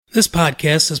This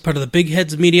podcast is part of the Big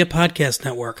Heads Media Podcast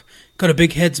Network. Go to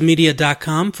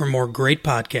bigheadsmedia.com for more great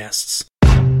podcasts.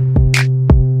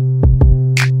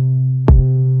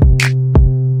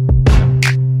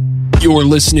 You're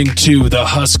listening to the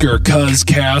Husker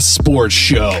Cuzcast Sports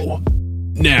Show.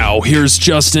 Now, here's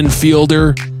Justin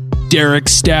Fielder, Derek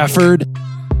Stafford,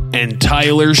 and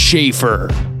Tyler Schaefer.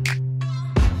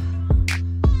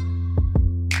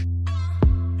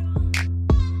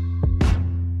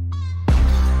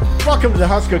 Welcome to the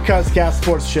Husker Cuzcast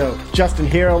Sports Show. Justin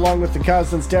here, along with the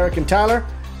cousins Derek and Tyler.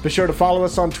 Be sure to follow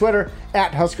us on Twitter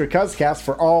at Husker Cuzcast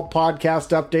for all podcast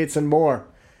updates and more.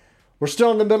 We're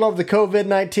still in the middle of the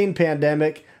COVID-19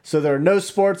 pandemic, so there are no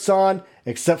sports on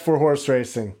except for horse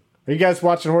racing. Are you guys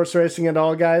watching horse racing at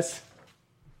all, guys?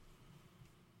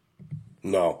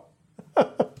 No.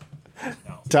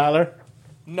 Tyler?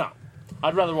 No.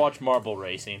 I'd rather watch marble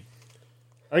racing.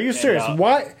 Are you serious?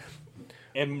 Why?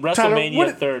 And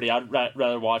WrestleMania 30, I'd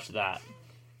rather watch that.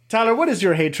 Tyler, what is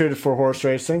your hatred for horse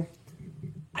racing?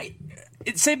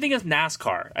 It's same thing as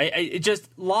NASCAR. It just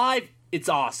live, it's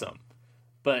awesome.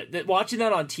 But watching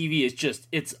that on TV is just,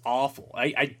 it's awful.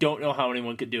 I don't know how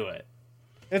anyone could do it.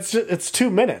 It's 2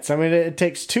 minutes. I mean, it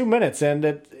takes 2 minutes,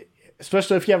 and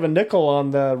especially if you have a nickel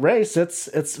on the race,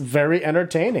 it's very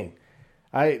entertaining.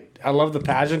 I love the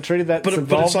pageantry that's involved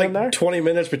but it's like in there. 20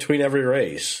 minutes between every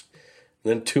race, and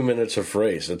then 2 minutes of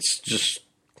race. It's just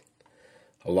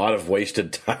a lot of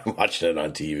wasted time watching it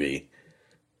on TV.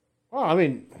 Well, I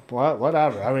mean,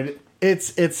 whatever. I mean,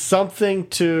 it's something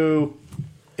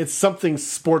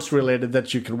sports related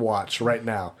that you can watch right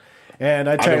now. And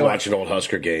I've been watching old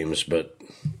Husker games, but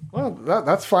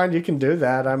that's fine. You can do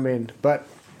that. I mean, but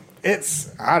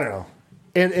I don't know.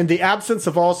 In the absence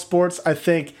of all sports, I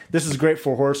think this is great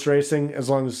for horse racing as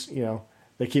long as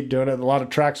they keep doing it. A lot of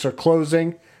tracks are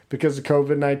closing because of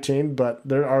COVID-19, but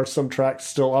there are some tracks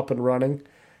still up and running,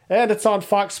 and it's on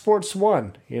Fox Sports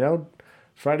 1.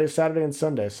 Friday, Saturday, and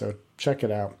Sunday. So check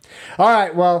it out. All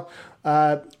right. Well,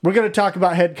 we're going to talk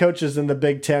about head coaches in the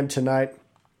Big Ten tonight.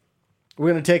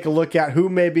 We're going to take a look at who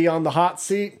may be on the hot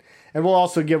seat, and we'll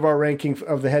also give our ranking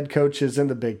of the head coaches in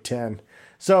the Big Ten.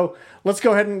 So let's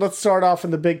go ahead and let's start off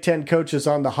in the Big Ten coaches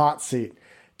on the hot seat.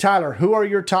 Tyler, who are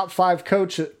your top five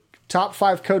coaches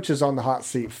on the hot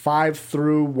seat, 5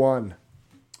 through 1?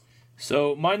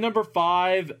 So my number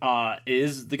 5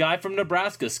 is the guy from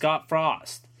Nebraska, Scott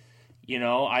Frost.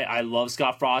 I love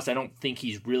Scott Frost. I don't think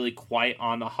he's really quite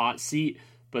on the hot seat,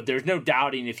 but there's no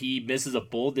doubting if he misses a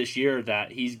bowl this year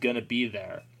that he's going to be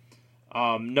there.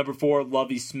 Number 4,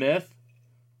 Lovie Smith.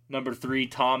 Number 3,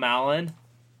 Tom Allen.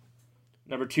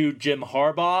 Number 2, Jim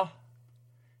Harbaugh.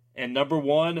 And number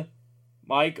 1,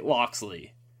 Mike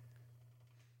Locksley.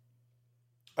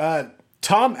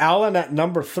 Tom Allen at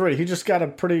number 3. He just got a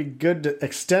pretty good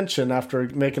extension after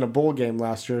making a bowl game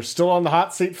last year. Still on the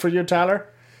hot seat for you, Tyler?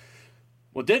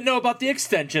 Well, didn't know about the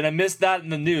extension. I missed that in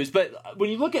the news. But when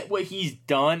you look at what he's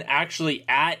done actually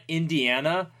at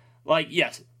Indiana,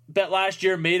 yes, bet last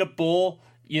year made a bowl,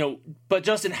 but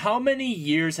Justin, how many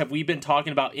years have we been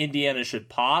talking about Indiana should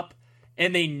pop,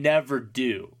 and they never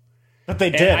do? But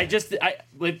they did.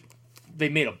 They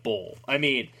made a bowl. I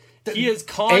mean, he is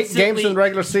constantly 8 games in the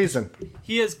regular season.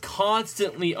 He has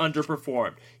constantly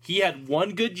underperformed. He had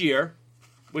one good year,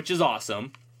 which is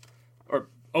awesome, or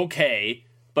okay.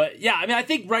 But, yeah, I mean, I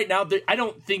think right now, I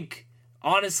don't think,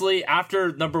 honestly,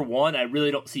 after number 1, I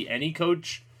really don't see any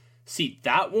coach seat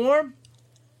that warm.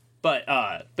 But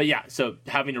yeah, so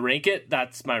having to rank it,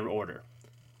 that's my order.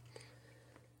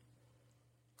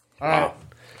 All right.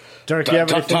 Derek, you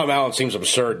have anything? Tom Allen seems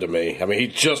absurd to me. I mean, he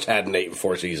just had an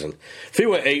 8-4 season. If he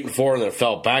went 8-4 and then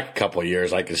fell back a couple of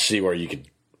years, I could see where you could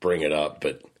bring it up.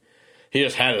 But he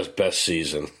just had his best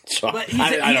season. So but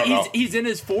I don't know. He's in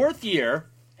his 4th year.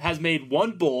 Has made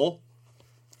one bowl.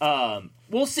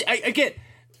 We'll see. I think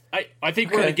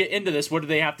we're going to get into this. What do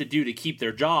they have to do to keep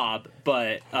their job?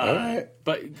 But right.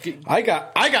 I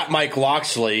got Mike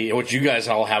Locksley, which you guys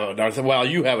all have it. Well,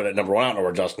 you have it at number 1. I don't know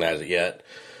where Justin has it yet.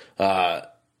 But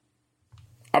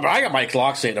I got Mike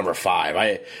Locksley at number 5.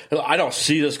 I don't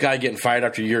see this guy getting fired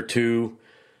after year 2.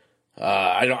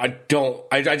 I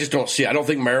just don't see it. I don't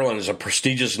think Maryland is a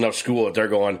prestigious enough school that they're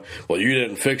going, well, you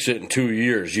didn't fix it in 2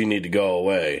 years. You need to go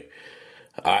away.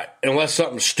 Unless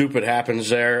something stupid happens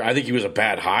there. I think he was a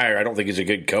bad hire. I don't think he's a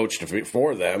good coach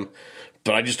for them.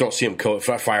 But I just don't see him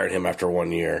firing him after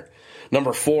 1 year.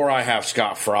 Number 4, I have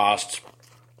Scott Frost.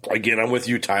 Again, I'm with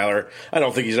you, Tyler. I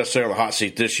don't think he's necessarily on the hot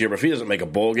seat this year. But if he doesn't make a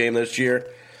bowl game this year,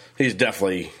 he's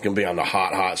definitely going to be on the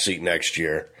hot seat next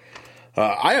year.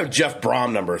 I have Jeff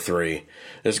Brom number 3.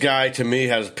 This guy to me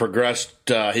has progressed.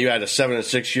 He had a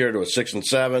 7-6 year to a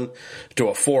 6-7 to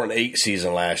a 4-8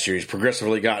 season last year. He's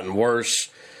progressively gotten worse.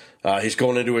 He's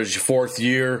going into his 4th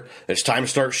year. It's time to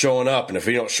start showing up, and if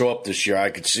he don't show up this year, I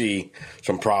could see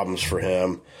some problems for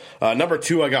him. Number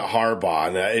 2, I got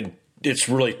Harbaugh, and it's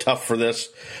really tough for this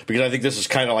because I think this is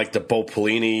kind of like the Bo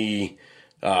Pelini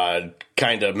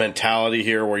kind of mentality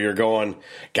here, where you're going,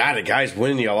 God, the guy's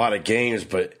winning you a lot of games,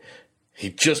 but he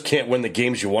just can't win the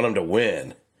games you want him to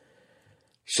win.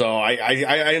 So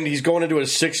and he's going into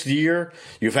his 6th year.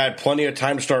 You've had plenty of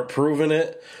time to start proving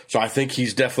it. So I think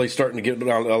he's definitely starting to get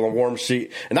on a warm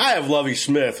seat. And I have Lovie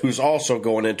Smith, who's also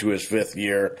going into his 5th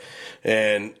year.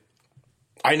 And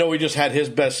I know he just had his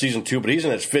best season too, but he's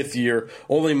in his 5th year,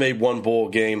 only made 1 bowl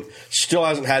game, still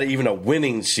hasn't had even a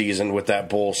winning season with that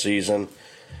bowl season.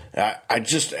 I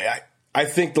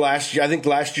think last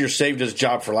year saved his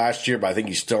job for last year, but I think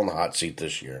he's still in the hot seat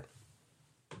this year.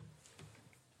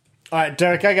 All right,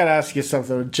 Derek, I got to ask you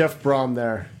something with Jeff Brom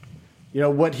there. You know,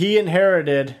 what he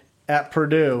inherited at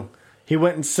Purdue, he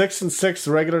went in 6-6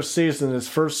 the regular season in his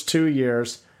first 2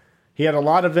 years. He had a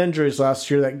lot of injuries last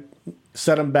year that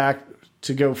set him back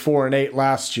to go 4-8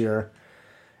 last year.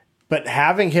 But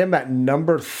having him at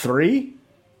number 3,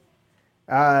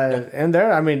 and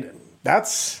there, I mean,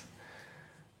 that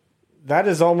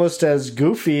is almost as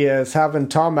goofy as having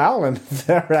Tom Allen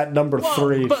there at number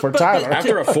 3 for Tyler.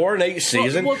 After a 4-8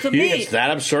 season, you think it's that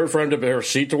absurd for him to be a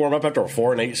seat to warm up after a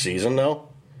 4-8 season, though?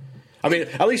 I mean,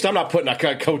 at least I'm not putting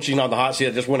a coaching on the hot seat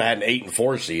that just went ahead an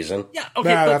 8-4 season. Yeah,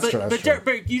 okay, but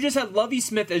Derek, you just had Lovie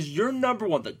Smith as your number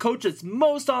 1, the coach that's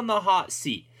most on the hot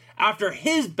seat after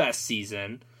his best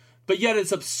season. But yet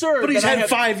it's absurd. But he's had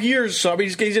 5 years, so I mean,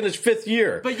 he's in his 5th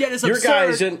year. But yet it's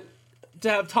absurd to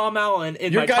have Tom Allen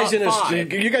in my top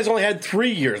 5. You guys only had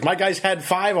 3 years. My guy's had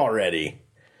 5 already.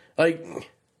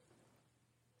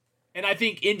 And I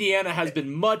think Indiana has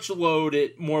been more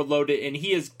loaded, and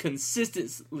he has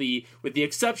consistently, with the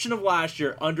exception of last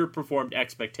year, underperformed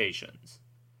expectations.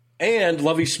 And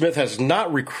Lovie Smith has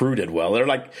not recruited well. They're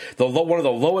like one of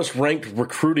the lowest ranked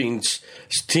recruiting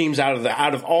teams out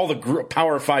of all the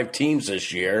Power 5 teams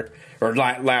this year or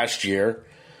last year.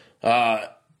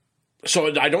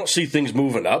 So I don't see things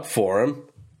moving up for him.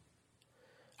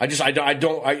 I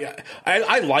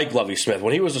like Lovie Smith.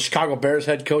 When he was the Chicago Bears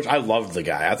head coach, I loved the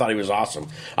guy. I thought he was awesome.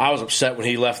 I was upset when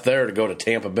he left there to go to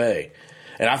Tampa Bay.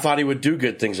 And I thought he would do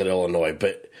good things at Illinois.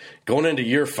 But going into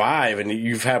year 5 and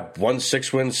you've had 1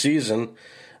 6-win season,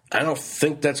 I don't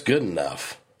think that's good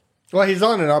enough. Well, he's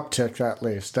on an uptick at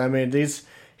least. I mean,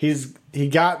 he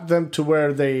got them to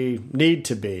where they need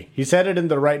to be. He's headed in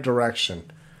the right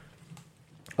direction.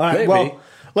 All right, maybe.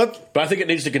 But I think it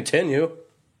needs to continue.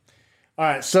 All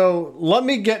right, so let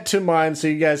me get to mine so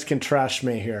you guys can trash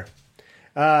me here.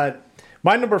 My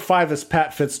number 5 is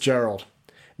Pat Fitzgerald.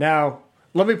 Now,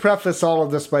 let me preface all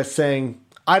of this by saying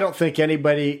I don't think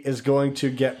anybody is going to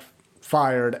get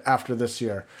fired after this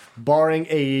year, barring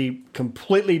a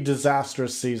completely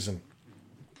disastrous season.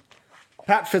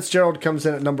 Pat Fitzgerald comes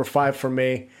in at number 5 for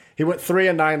me. He went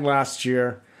 3-9 last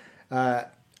year. I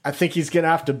think he's going to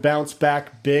have to bounce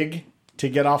back big to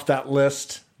get off that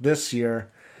list this year.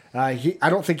 I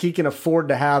don't think he can afford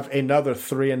to have another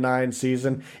 3-9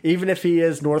 season, even if he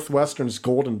is Northwestern's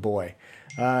golden boy.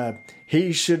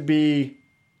 He should be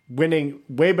winning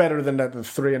way better than that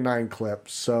 3-9 clip.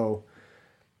 So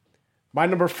my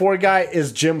number 4 guy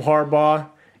is Jim Harbaugh,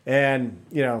 and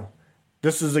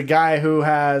this is a guy who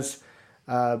has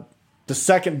the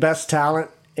second best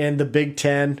talent in the Big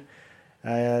Ten.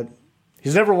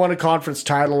 He's never won a conference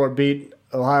title or beat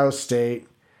Ohio State.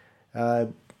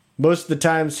 Most of the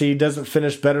times he doesn't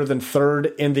finish better than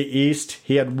 3rd in the East.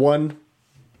 He had 1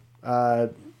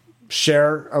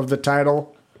 share of the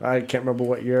title. I can't remember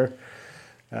what year.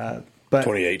 But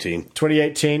 2018.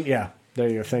 2018, yeah. There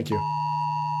you go. Thank you.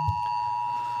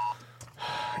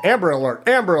 Amber alert.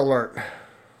 Amber alert.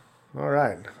 All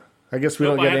right. I guess we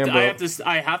don't get Amber.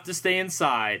 I have to stay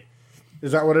inside.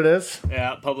 Is that what it is?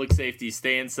 Yeah, public safety.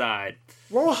 Stay inside.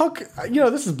 Well,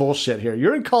 this is bullshit here.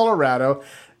 You're in Colorado.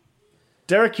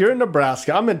 Derek, you're in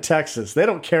Nebraska. I'm in Texas. They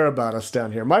don't care about us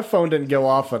down here. My phone didn't go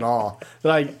off at all.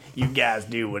 They're like, you guys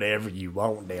do whatever you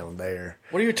want down there.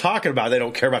 What are you talking about? They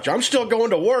don't care about you. I'm still going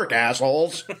to work,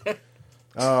 assholes.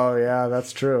 Oh, yeah,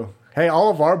 that's true. Hey, all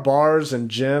of our bars and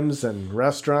gyms and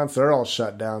restaurants, they're all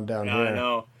shut down here. I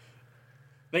know.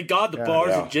 Thank God the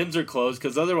bars and gyms are closed,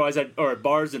 because otherwise,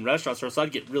 bars and restaurants, or else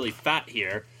I'd get really fat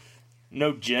here.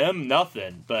 no Jim,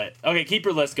 nothing. But okay, keep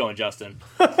your list going, Justin.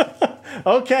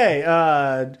 Okay,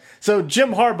 so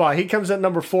Jim Harbaugh, he comes at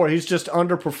number 4. He's just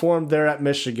underperformed there at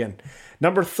Michigan.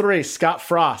 Number 3, Scott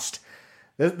Frost.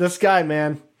 This guy,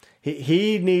 man,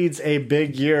 he needs a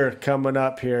big year coming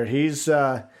up here. He's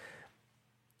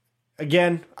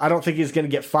again, I don't think he's going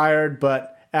to get fired,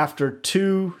 but after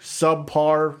 2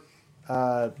 subpar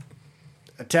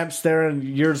attempts there in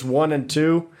years 1 and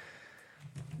 2,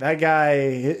 that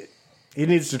guy, he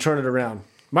needs to turn it around.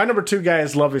 My number 2 guy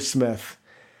is Lovie Smith.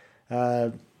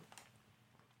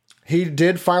 He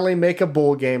did finally make a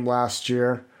bowl game last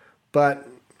year, but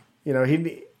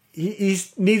he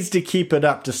needs to keep it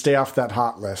up to stay off that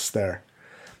hot list there.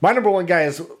 My number 1 guy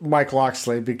is Mike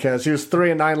Locksley because he was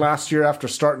 3-9 last year after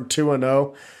starting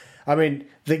 2-0. I mean,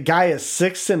 the guy is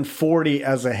 6-40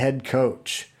 as a head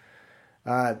coach.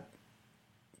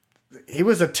 He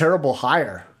was a terrible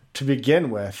hire to begin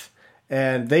with,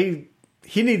 and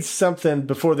he needs something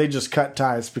before they just cut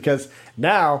ties, because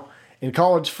now in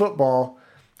college football,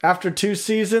 after 2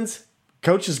 seasons,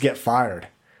 coaches get fired,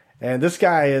 and this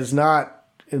guy is not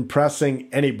impressing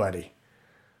anybody.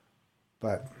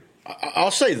 But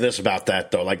I'll say this about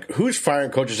that, though. Like, who's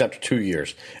firing coaches after 2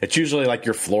 years? It's usually like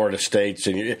your Florida States,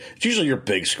 and it's usually your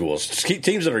big schools,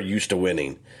 teams that are used to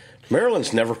winning.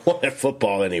 Maryland's never won at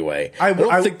football anyway. I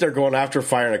don't think they're going after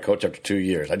firing a coach after 2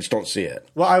 years. I just don't see it.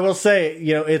 Well, I will say,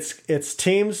 it's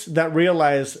teams that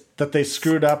realize that they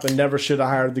screwed up and never should have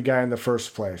hired the guy in the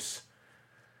first place.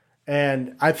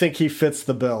 And I think he fits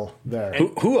the bill there.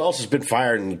 Who else has been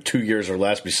fired in 2 years or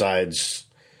less besides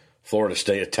Florida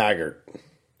State? Taggart.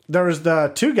 There was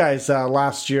the 2 guys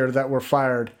last year that were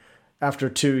fired after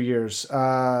 2 years.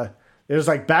 It was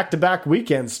like back-to-back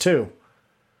weekends, too.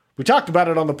 We talked about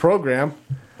it on the program.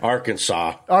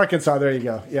 Arkansas, there you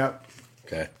go. Yep.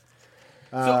 Okay.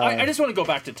 So I just want to go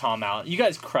back to Tom Allen. You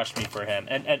guys crushed me for him.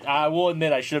 And I will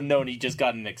admit I should have known he just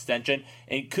got an extension,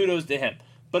 and kudos to him.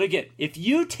 But again, if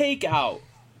you take out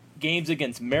games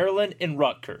against Maryland and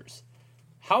Rutgers,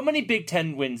 how many Big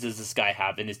Ten wins does this guy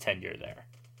have in his tenure there?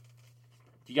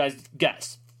 You guys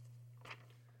guess.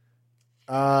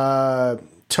 Total?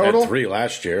 Had 3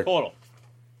 last year. Total.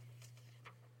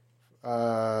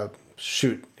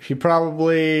 Shoot. He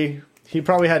probably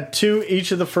had 2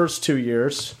 each of the first 2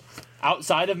 years.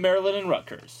 Outside of Maryland and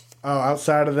Rutgers. Oh,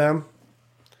 outside of them?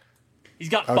 He's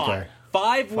got 5. Okay.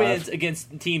 5 wins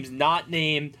against teams not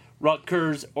named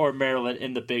Rutgers or Maryland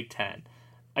in the Big Ten.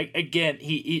 Again,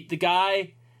 the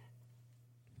guy,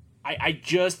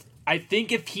 I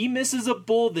think if he misses a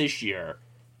bowl this year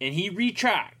and he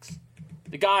retracts,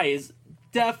 the guy is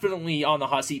definitely on the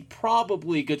hot seat.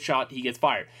 Probably a good shot he gets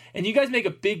fired. And you guys make a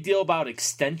big deal about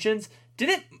extensions.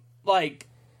 Didn't,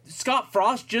 Scott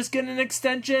Frost just get an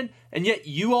extension, and yet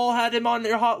you all had him on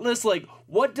your hot list? Like,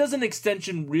 what does an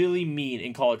extension really mean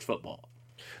in college football?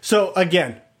 So,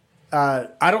 again,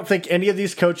 I don't think any of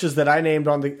these coaches that I named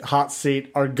on the hot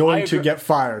seat are going to get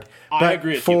fired. But I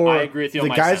agree with you. I agree with you on the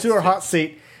my guys who are sense, hot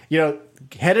seat,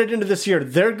 headed into this year,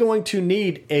 they're going to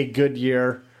need a good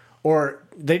year, or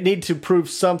they need to prove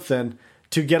something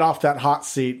to get off that hot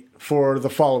seat for the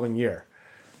following year.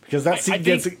 Because that seat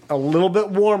gets a little bit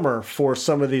warmer for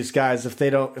some of these guys if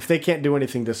they can't do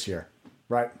anything this year,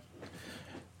 right?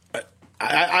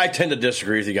 I tend to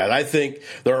disagree with you guys. I think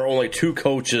there are only 2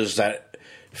 coaches that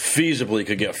feasibly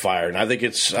could get fired. And I think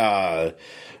it's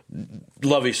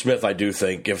Lovie Smith. I do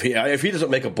think if he doesn't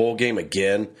make a bowl game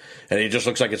again, and he just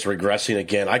looks like it's regressing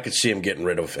again, I could see him getting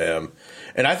rid of him.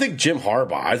 And I think Jim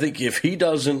Harbaugh. I think if he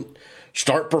doesn't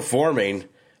start performing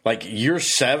like year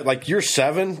 7,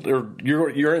 or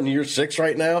you're in year 6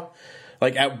 right now,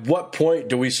 like at what point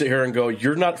do we sit here and go,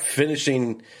 you're not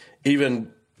finishing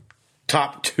even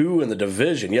top 2 in the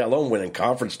division, yet alone winning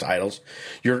conference titles.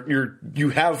 You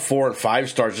have 4 and 5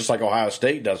 stars just like Ohio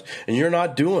State does, and you're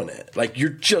not doing it. Like, you're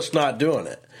just not doing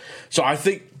it. So I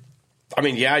think,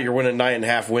 you're winning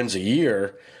 9.5 wins a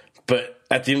year, but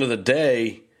at the end of the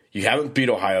day, you haven't beat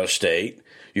Ohio State.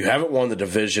 You haven't won the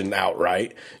division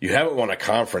outright. You haven't won a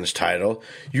conference title.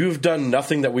 You've done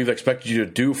nothing that we've expected you to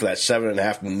do for that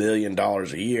 $7.5 million a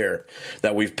year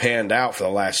that we've panned out for the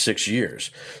last 6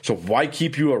 years. So why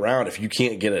keep you around if you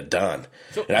can't get it done?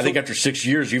 I think after 6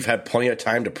 years, you've had plenty of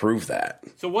time to prove that.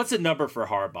 So what's the number for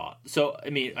Harbaugh? So, I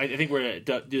think we're going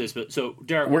to do this. But so,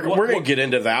 Derek, we're going to get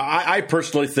into that. I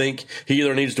personally think he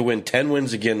either needs to win 10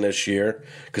 wins again this year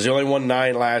because he only won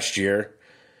 9 last year.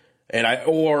 And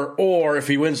or if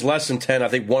he wins less than 10, I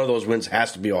think one of those wins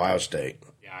has to be Ohio State.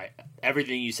 Yeah,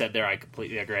 everything you said there, I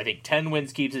completely agree. I think 10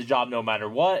 wins keeps his job no matter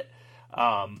what.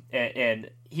 And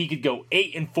he could go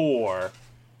 8-4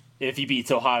 if he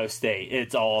beats Ohio State.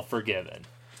 It's all forgiven.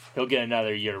 he'll get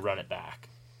another year to run it back.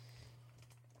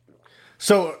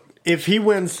 So if he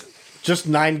wins just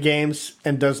 9 games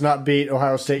and does not beat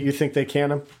Ohio State, you think they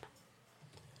can him?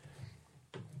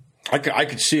 I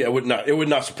could see it. It would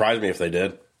not surprise me if they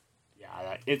did.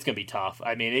 Yeah, it's gonna be tough.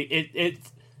 I mean,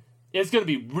 it's gonna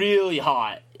be really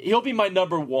hot. He'll be my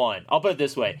number 1. I'll put it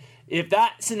this way: if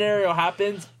that scenario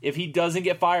happens, if he doesn't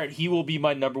get fired, he will be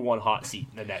my number 1 hot seat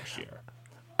in the next year.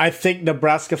 I think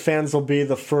Nebraska fans will be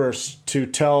the first to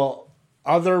tell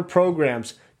other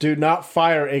programs, do not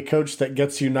fire a coach that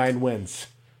gets you 9 wins.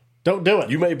 Don't do it.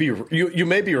 You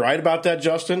may be right about that,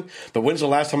 Justin. But when's the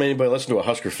last time anybody listened to a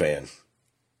Husker fan?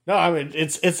 No, I mean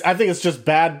it's. I think it's just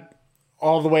bad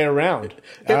all the way around.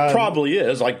 It probably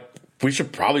is. Like, we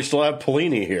should probably still have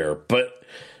Pelini here, but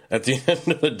at the end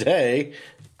of the day,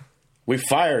 we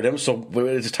fired him, so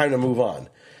it's time to move on.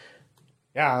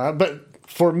 Yeah, but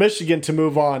for Michigan to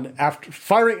move on after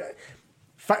firing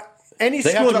any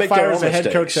school that fires a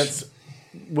head coach that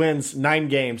wins 9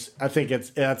 games, I think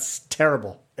it's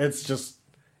terrible. It's just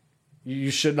you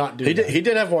should not do that. He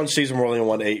did have one season where he only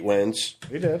won 8 wins.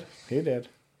 He did.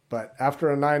 But after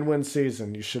a 9-win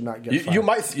season, you should not get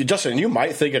fired. Justin, you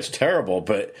might think it's terrible,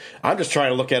 but I'm just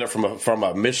trying to look at it from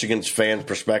a Michigan's fan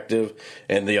perspective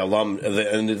and the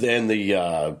and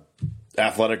the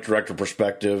athletic director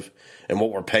perspective and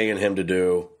what we're paying him to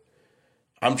do.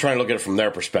 I'm trying to look at it from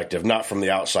their perspective, not from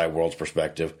the outside world's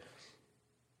perspective.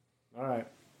 All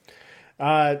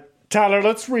right. Tyler,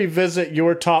 let's revisit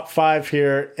your top 5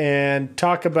 here and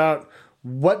talk about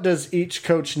what does each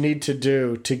coach need to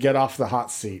do to get off the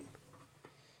hot seat?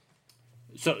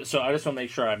 So I just want to make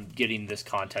sure I'm getting this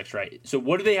context right. So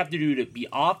what do they have to do to be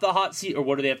off the hot seat, or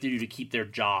what do they have to do to keep their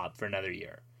job for another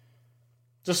year?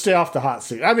 Just stay off the hot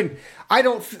seat. I mean,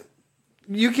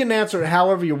 you can answer it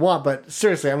however you want, but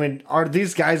seriously, I mean, are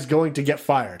these guys going to get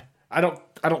fired? I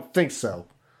don't think so.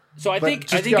 So I think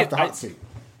get off the hot seat.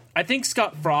 I think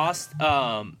Scott Frost.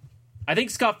 I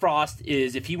think Scott Frost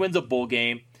is, if he wins a bowl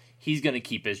game, he's going to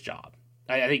keep his job.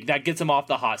 I think that gets him off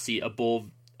the hot seat. A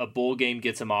bowl game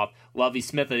gets him off. Lovie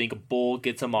Smith, I think a bowl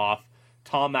gets him off.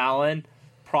 Tom Allen,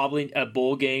 probably a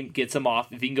bowl game gets him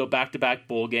off. If he can go back-to-back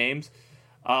bowl games.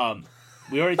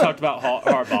 We already talked about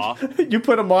Harbaugh. You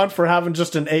put him on for having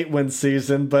just an 8-win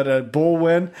season, but a bowl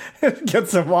win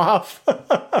gets him off.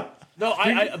 No,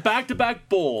 I back-to-back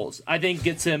bowls, I think,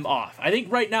 gets him off. I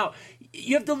think right now,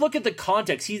 you have to look at the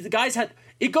context.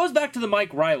 It goes back to the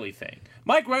Mike Riley thing.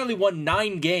 Mike Riley won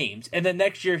 9 games, and then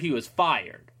next year he was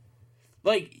fired.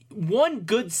 Like, one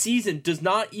good season does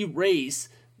not erase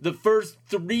the first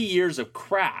 3 years of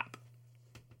crap.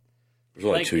 It was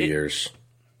only 2 years.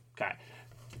 Okay.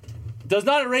 Does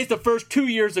not erase the first 2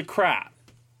 years of crap.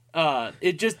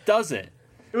 It just doesn't.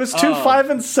 It was 2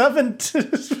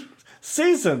 5-7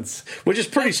 seasons, which is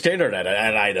pretty standard at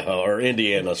Idaho or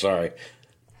Indiana. Sorry.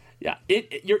 Yeah,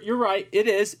 you're right. It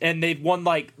is, and they've won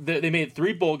they made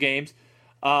 3 bowl games.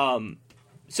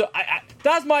 So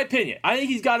that's my opinion. I think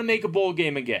he's got to make a bowl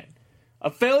game again.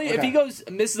 A failure if he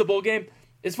misses a bowl game.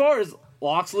 As far as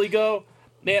Loxley go,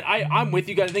 man, I'm with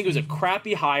you guys. I think it was a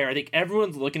crappy hire. I think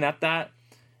everyone's looking at that.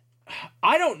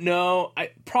 I don't know.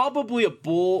 Probably a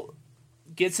bowl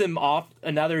gets him off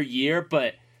another year,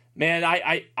 but man,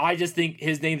 I just think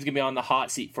his name's gonna be on the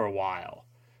hot seat for a while,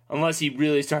 unless he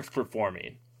really starts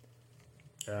performing.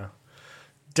 Yeah.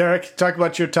 Derek, talk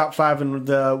about your top 5 and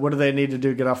what do they need to do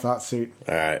to get off the hot seat?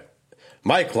 All right.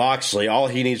 Mike Loxley, all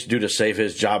he needs to do to save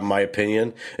his job, in my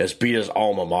opinion, is beat his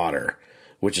alma mater,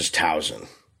 which is Towson,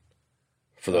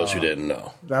 for those who didn't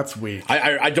know. That's weak.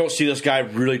 I don't see this guy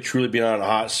really, truly being on a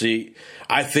hot seat.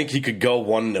 I think he could go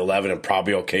 1-11 and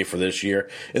probably okay for this year.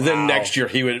 And then next year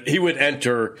he would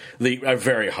enter a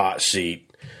very hot seat.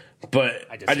 But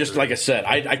I just like I said,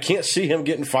 I can't see him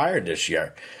getting fired this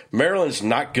year. Maryland's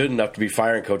not good enough to be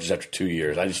firing coaches after 2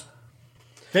 years.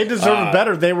 They deserve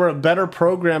better. They were a better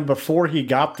program before he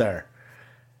got there.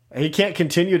 He can't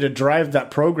continue to drive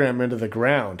that program into the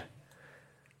ground.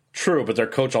 True, but their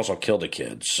coach also killed a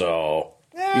kid, so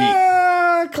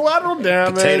collateral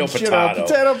damage. Potato,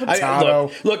 potato.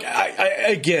 Potato. Look,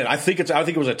 I think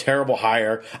it was a terrible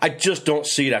hire. I just don't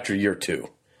see it after year 2.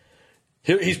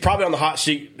 He's probably on the hot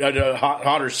seat,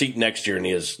 hotter seat next year than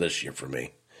he is this year for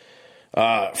me.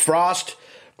 Frost,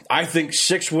 I think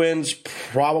 6 wins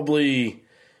probably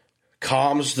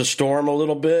calms the storm a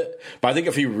little bit. But I think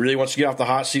if he really wants to get off the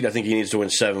hot seat, I think he needs to win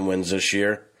 7 wins this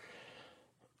year.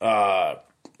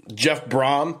 Jeff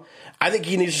Brom, I think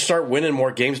he needs to start winning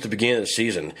more games at the beginning of the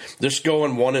season. Just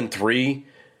going 1-3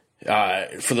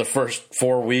 for the first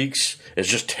 4 weeks is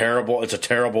just terrible. It's a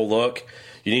terrible look.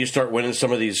 You need to start winning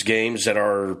some of these games that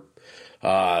are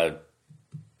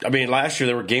I mean, last year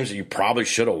there were games that you probably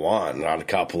should have won on a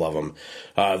couple of them.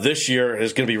 This year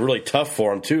is going to be really tough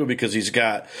for him, too, because he's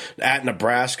got at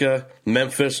Nebraska,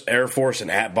 Memphis, Air Force, and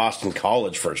at Boston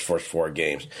College for his first 4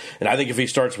 games. And I think if he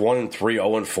starts 1-3,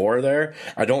 0-4 there,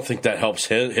 I don't think that helps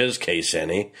his case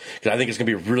any. Because I think it's going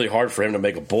to be really hard for him to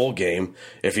make a bowl game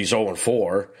if he's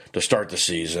 0-4 to start the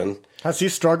season. Has he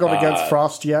struggled against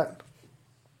Frost yet?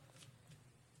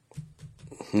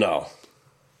 No.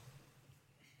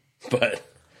 But...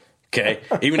 Okay,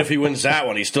 even if he wins that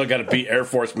one, he's still got to beat Air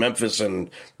Force, Memphis, and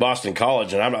Boston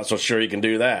College, and I'm not so sure he can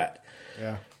do that.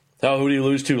 Yeah. Hell, who did he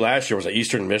lose to last year? Was it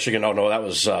Eastern Michigan? Oh, no, that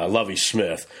was Lovie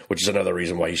Smith, which is another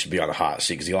reason why he should be on the hot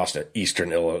seat, because he lost to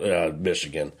Eastern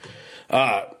Michigan.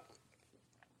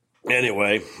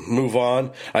 Anyway, move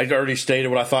on. I already stated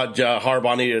what I thought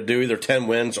Harbaugh needed to do, either 10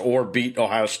 wins or beat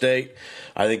Ohio State.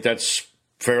 I think that's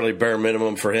fairly bare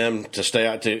minimum for him to stay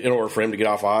out in order for him to get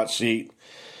off a hot seat.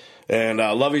 And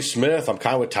Lovie Smith, I'm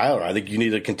kind of with Tyler. I think you need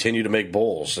to continue to make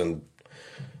bowls. And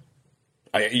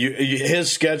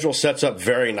his schedule sets up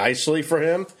very nicely for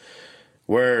him,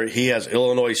 where he has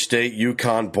Illinois State,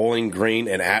 UConn, Bowling Green,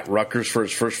 and at Rutgers for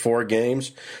his first 4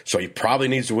 games. So he probably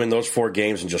needs to win those 4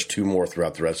 games and just 2 more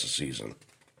throughout the rest of the season.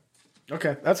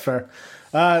 Okay, that's fair.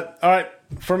 All right,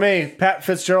 for me, Pat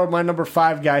Fitzgerald, my number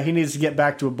 5 guy, he needs to get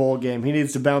back to a bowl game. He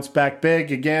needs to bounce back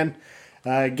big again,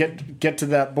 get to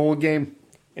that bowl game.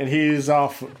 And he's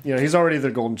off. You know, he's already their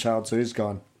golden child, so he's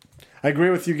gone. I agree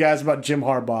with you guys about Jim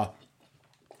Harbaugh.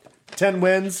 10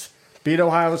 wins, beat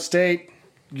Ohio State,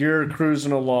 you're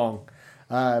cruising along.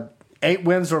 8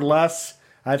 wins or less,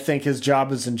 I think his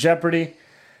job is in jeopardy.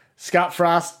 Scott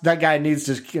Frost, that guy needs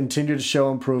to continue to show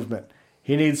improvement.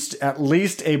 He needs at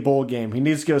least a bowl game. He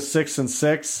needs to go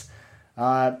 6-6.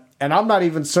 And I'm not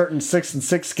even certain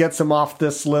 6-6 gets him off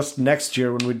this list next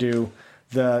year when we do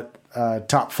the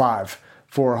top 5.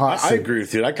 For hot seat. I agree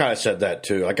with you. I kind of said that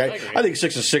too. Like I think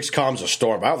 6-6 calms a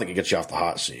storm, but I don't think it gets you off the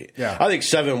hot seat. Yeah. I think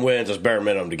 7 wins is bare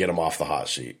minimum to get him off the hot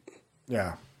seat.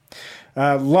 Yeah.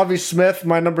 Lovie Smith,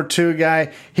 my number 2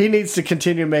 guy, he needs to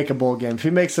continue to make a bowl game. If he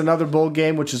makes another bowl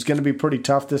game, which is going to be pretty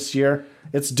tough this year,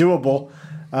 it's doable.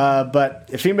 But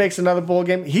if he makes another bowl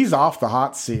game, he's off the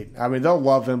hot seat. I mean, they'll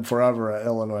love him forever at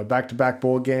Illinois. Back-to-back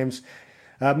bowl games.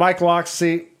 Mike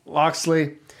Locksley,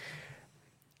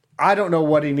 I don't know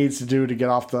what he needs to do to get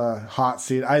off the hot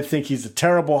seat. I think he's a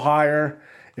terrible hire.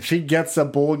 If he gets a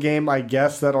bowl game, I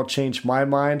guess that'll change my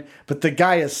mind. But the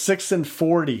guy is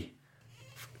 6-40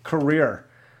 career.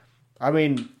 I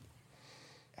mean,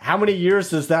 how many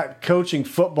years is that coaching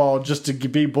football just to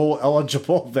be bowl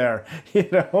eligible there? You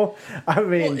know, I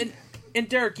mean, well, and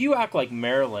Derek, you act like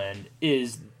Maryland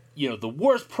is the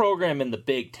worst program in the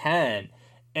Big Ten.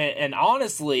 And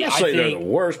honestly, I think they're the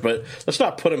worst, but let's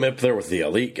not put them up there with the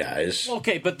elite guys.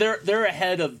 Okay, but they're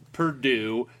ahead of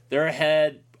Purdue. They're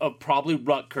ahead of probably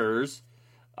Rutgers.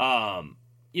 Indiana.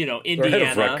 They're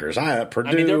ahead of Rutgers. Purdue.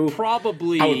 I mean, they're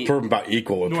probably I would put them about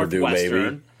equal with Purdue, maybe.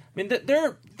 I mean,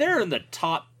 they're in the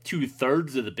top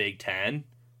 2/3 of the Big Ten.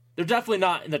 They're definitely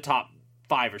not in the top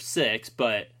 5 or 6,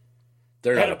 but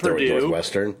they're not up there with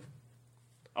Northwestern.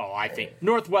 Oh, I think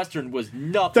Northwestern was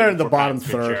nothing. They're in the bottom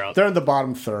third. They're in the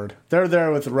bottom third. They're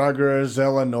there with Rutgers,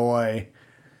 Illinois,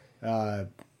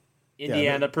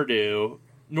 Indiana, Purdue,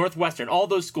 Northwestern. All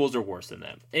those schools are worse than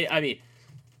them. I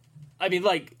mean,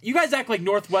 like you guys act like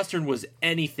Northwestern was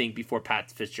anything before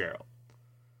Pat Fitzgerald.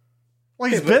 Well,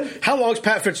 he's been. How long has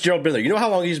Pat Fitzgerald been there? You know how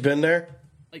long he's been there?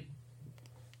 Like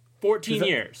 14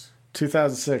 years.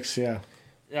 2006. Yeah.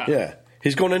 Yeah.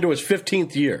 He's going into his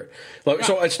 15th year.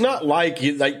 So it's not like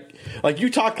you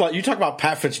talk about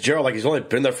Pat Fitzgerald like he's only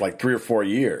been there for like 3 or 4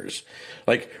 years.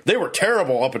 Like they were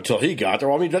terrible up until he got there.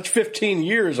 Well, I mean, that's 15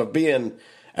 years of being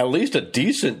at least a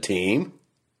decent team.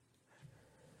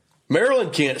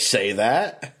 Maryland can't say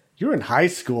that. You were in high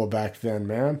school back then,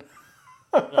 man.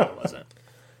 No, I wasn't.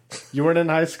 You weren't in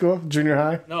high school, junior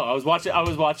high? No, I was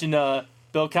watching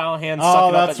Bill Callahan.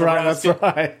 Oh, that's right. That's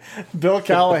right. Bill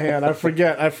Callahan. I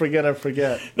forget.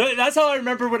 That's how I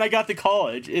remember when I got to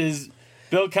college. Is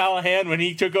Bill Callahan when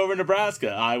he took over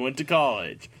Nebraska? I went to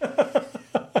college.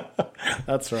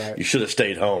 That's right. You should have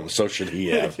stayed home. So should he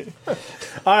have.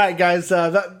 All right, guys.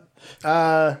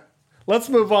 Let's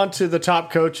move on to the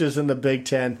top coaches in the Big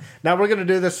Ten. Now we're going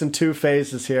to do this in 2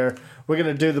 phases here. We're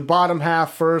going to do the bottom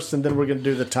half first, and then we're going to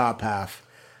do the top half.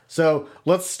 So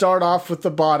let's start off with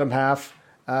the bottom half.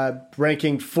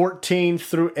 Ranking 14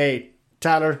 through 8.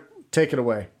 Tyler, take it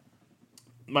away.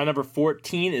 My number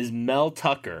 14 is Mel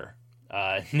Tucker,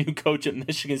 new coach at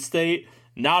Michigan State.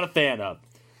 Not a fan of.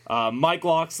 Mike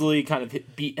Locksley kind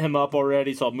of beat him up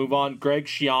already, so I'll move on. Greg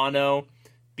Schiano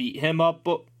beat him up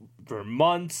for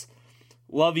months.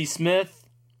 Lovie Smith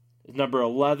is number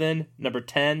 11. Number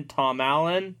 10, Tom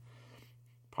Allen.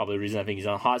 Probably the reason I think he's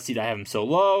on a hot seat, I have him so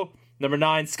low. Number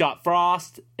 9, Scott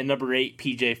Frost. And number 8,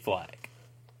 PJ Fleck.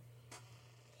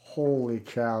 Holy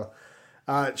cow.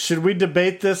 Should we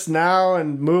debate this now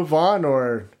and move on,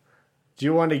 or do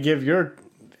you want to give your...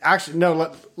 Actually,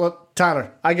 no,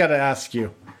 Tyler, I got to ask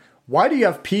you. Why do you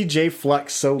have PJ Fleck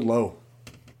so low?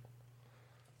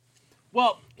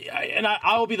 Well, and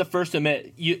I will be the first to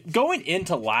admit, going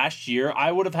into last year,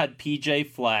 I would have had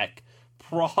PJ Fleck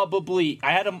probably...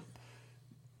 I had him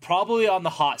probably on the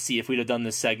hot seat if we'd have done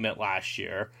this segment last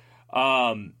year.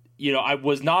 I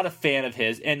was not a fan of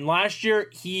his, and last year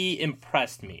he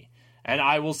impressed me. And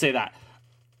I will say that.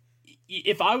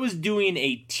 If I was doing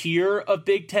a tier of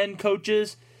Big Ten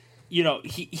coaches,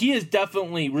 he is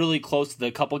definitely really close to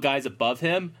the couple guys above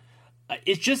him.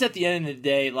 It's just at the end of the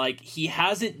day, like, he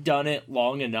hasn't done it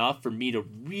long enough for me to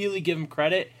really give him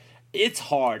credit. It's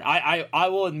hard. I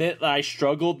will admit that I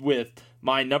struggled with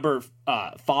my number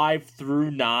 5 through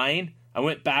 9. I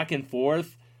went back and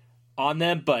forth on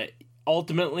them, but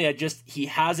ultimately he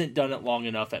hasn't done it long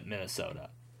enough at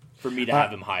Minnesota for me to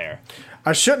have him higher.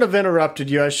 I shouldn't have interrupted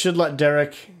you. I should let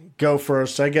Derek go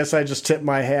first. I guess I just tipped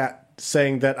my hat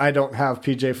saying that I don't have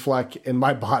PJ Fleck in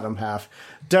my bottom half.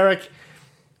 Derek,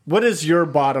 what is your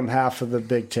bottom half of the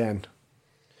Big Ten?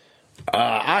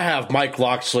 I have Mike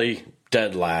Locksley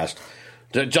dead last.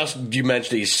 Just you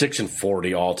mentioned he's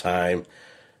 6-40 all time.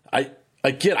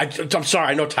 I'm sorry.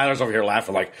 I know Tyler's over here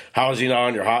laughing like, how is he not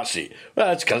on your hot seat? Well,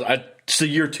 that's because it's the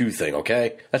year 2 thing.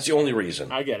 Okay, that's the only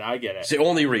reason. I get it. It's the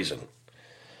only reason.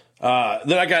 Then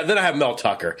I have Mel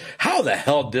Tucker. How the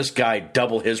hell did this guy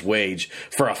double his wage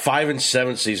for a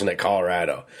 5-7 season at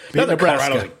Colorado? Now that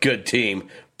Colorado's a good team,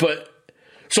 but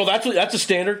so that's a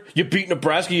standard. You beat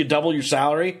Nebraska, you double your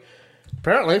salary.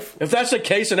 Apparently, if that's the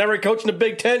case, then every coach in the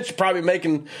Big Ten should probably be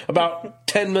making about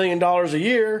 $10 million a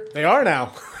year. They are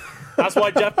now. That's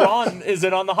why Jeff Braun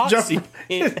isn't on the hot seat.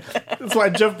 That's why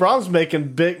Jeff Braun's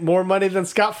making more money than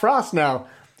Scott Frost now.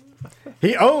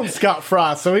 He owns Scott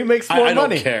Frost, so he makes more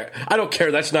money. I don't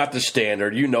care. That's not the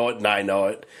standard. You know it, and I know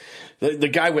it. The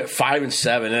guy went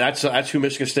 5-7, and that's who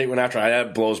Michigan State went after.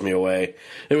 That blows me away. I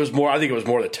think it was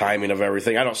more the timing of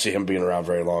everything. I don't see him being around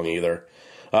very long either.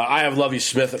 I have Lovie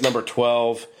Smith at number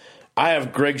 12. I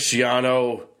have Greg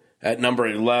Schiano at number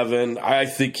 11. I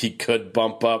think he could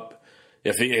bump up.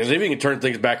 If he can turn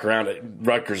things back around at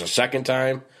Rutgers a second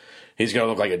time, he's going to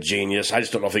look like a genius. I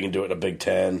just don't know if he can do it in a Big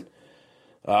Ten.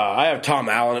 I have Tom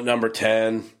Allen at number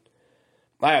 10.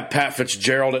 I have Pat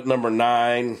Fitzgerald at number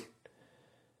 9.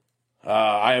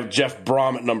 I have Jeff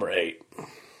Brom at number 8.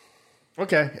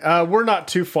 Okay. We're not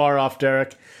too far off,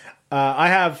 Derek. I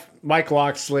have Mike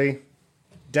Locksley,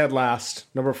 dead last,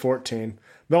 number 14.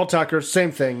 Mel Tucker,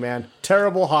 same thing, man.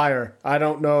 Terrible hire. I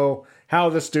don't know how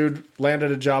this dude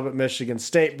landed a job at Michigan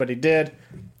State, but he did.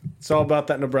 It's all about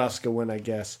that Nebraska win, I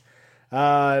guess.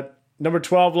 Number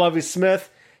 12, Lovie Smith.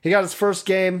 He got his first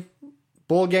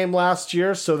bowl game last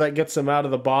year, so that gets him out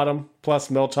of the bottom. Plus,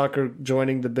 Mel Tucker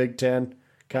joining the Big Ten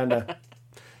kind of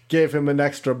gave him an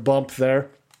extra bump there.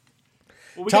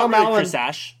 Well, we got rid of Chris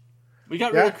Ash. We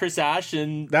got rid of Chris Ash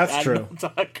and that's true.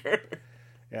 Mel Tucker.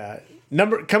 Yeah.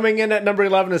 Coming in at number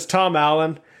 11 is Tom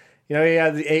Allen. He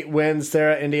had the 8 wins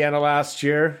there at Indiana last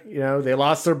year. They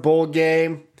lost their bowl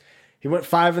game. He went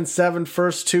 5-7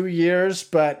 first 2 years,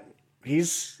 but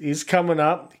he's coming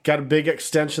up. Got a big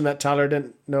extension that Tyler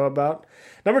didn't know about.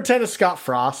 Number 10 is Scott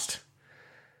Frost.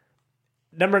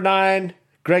 Number 9,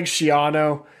 Greg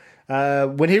Schiano.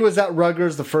 When he was at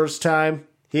Rutgers the first time,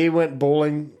 he went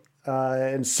bowling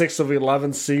in 6 of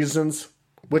 11 seasons,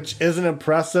 which isn't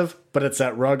impressive, but it's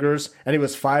at Rutgers, and he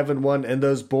was 5-1 in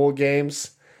those bowl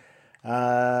games.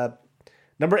 Number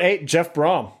 8, Jeff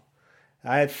Brom.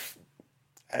 I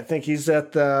think he's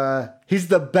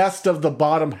the best of the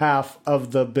bottom half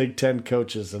of the Big Ten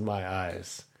coaches in my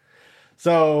eyes.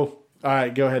 So, all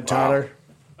right, go ahead, Tyler. Wow.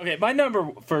 Okay,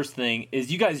 my first thing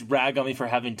is you guys rag on me for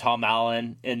having Tom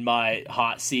Allen in my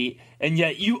hot seat, and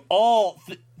yet you all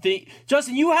think,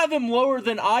 Justin, you have him lower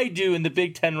than I do in the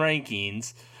Big Ten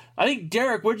rankings. I think,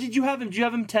 Derek, where did you have him? Did you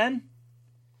have him 10?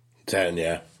 10,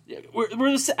 yeah.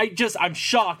 I'm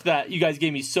shocked that you guys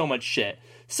gave me so much shit.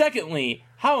 Secondly,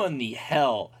 how in the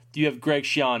hell do you have Greg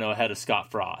Schiano ahead of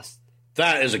Scott Frost?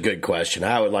 That is a good question.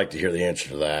 I would like to hear the answer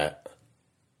to that.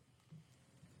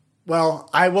 Well,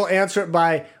 I will answer it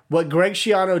by what Greg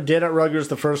Schiano did at Rutgers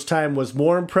the first time was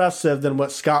more impressive than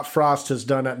what Scott Frost has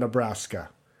done at Nebraska.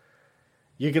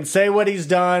 You can say what he's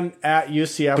done at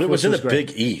UCF, but it was in the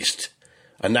Big East,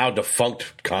 a now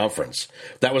defunct conference.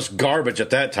 That was garbage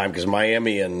at that time because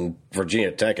Miami and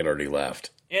Virginia Tech had already left.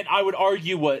 And I would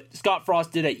argue what Scott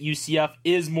Frost did at UCF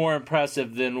is more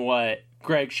impressive than what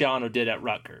Greg Schiano did at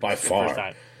Rutgers. By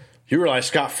far. You realize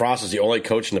Scott Frost is the only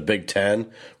coach in the Big Ten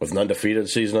with an undefeated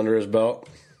season under his belt?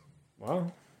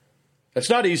 Wow. It's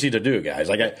not easy to do, guys.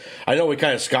 Like I know we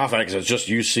kind of scoff at it because it's just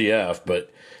UCF, but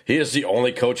he is the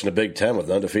only coach in the Big Ten with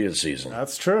an undefeated season.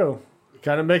 That's true.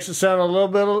 Kind of makes it sound a little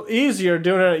bit easier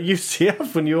doing it at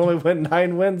UCF when you only went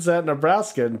 9 wins at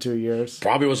Nebraska in 2 years.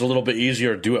 Probably was a little bit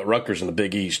easier to do at Rutgers in the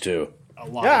Big East, too.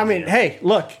 Yeah, I mean, hey,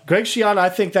 look, Greg Schiano, I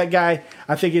think that guy,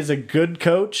 he's a good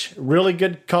coach, really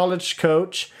good college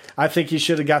coach. I think he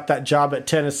should have got that job at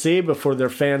Tennessee before their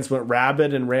fans went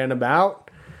rabid and ran him out,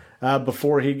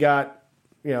 before he got,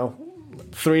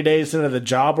 3 days into the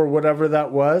job or whatever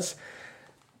that was.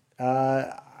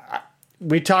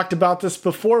 We talked about this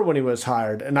before when he was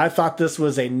hired, and I thought this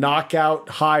was a knockout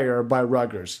hire by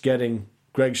Rutgers, getting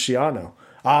Greg Schiano.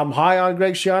 I'm high on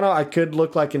Greg Schiano. I could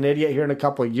look like an idiot here in a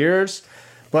couple of years,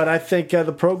 but I think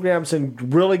the program's in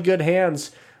really good hands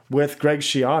with Greg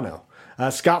Schiano.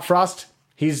 Scott Frost,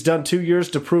 he's done 2 years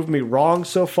to prove me wrong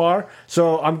so far,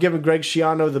 so I'm giving Greg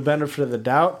Schiano the benefit of the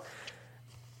doubt.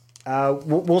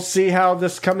 We'll see how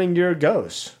this coming year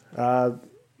goes.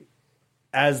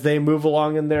 As they move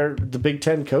along in the Big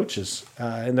Ten coaches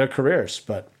in their careers.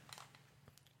 But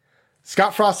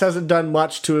Scott Frost hasn't done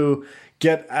much to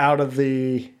get out of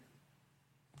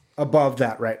above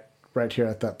that right here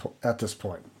at this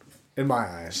point, in my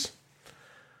eyes.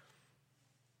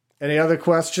 Any other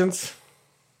questions?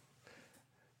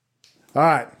 All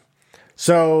right.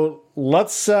 So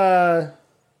let's go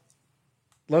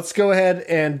ahead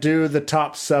and do the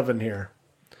top 7 here.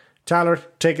 Tyler,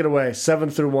 take it away. 7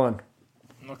 through 1.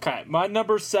 Okay, my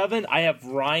number 7, I have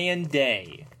Ryan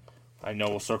Day. I know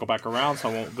we'll circle back around, so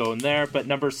I won't go in there. But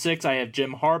number 6, I have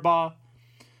Jim Harbaugh.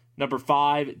 Number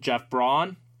 5, Jeff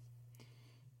Braun.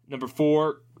 Number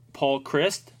 4, Paul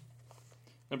Chryst.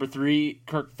 Number 3,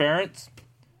 Kirk Ferentz.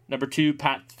 Number 2,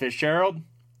 Pat Fitzgerald.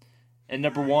 And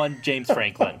number 1, James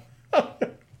Franklin.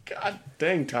 God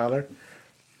dang, Tyler.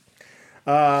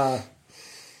 All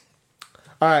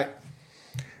right.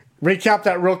 Recap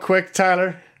that real quick,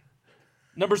 Tyler.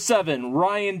 Number 7,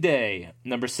 Ryan Day.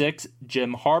 Number 6,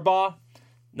 Jim Harbaugh.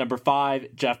 Number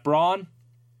 5, Jeff Braun.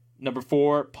 Number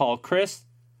 4, Paul Chryst.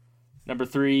 Number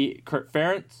 3, Kurt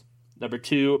Ferentz. Number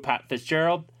 2, Pat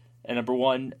Fitzgerald. And number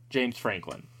 1, James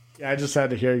Franklin. Yeah, I just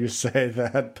had to hear you say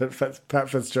that. Pat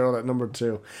Fitzgerald at number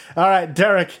 2. All right,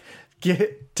 Derek,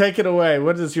 take it away.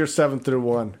 What is your 7 through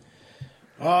 1?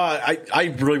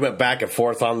 I really went back and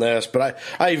forth on this, but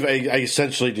I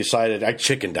essentially decided I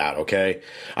chickened out, okay?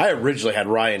 I originally had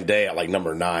Ryan Day at like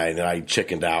number 9, and I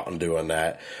chickened out on doing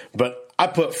that. But I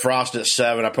put Frost at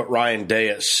 7. I put Ryan Day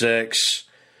at 6.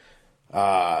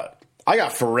 I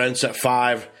got Ferentz at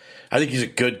 5. I think he's a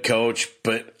good coach,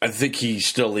 but I think he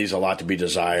still leaves a lot to be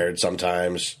desired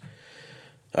sometimes.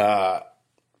 I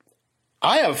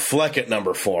have Fleck at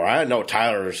number 4. I know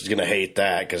Tyler's going to hate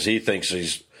that because he thinks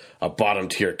he's a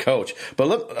bottom-tier coach. But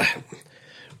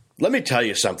let me tell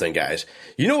you something, guys.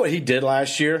 You know what he did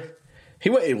last year? He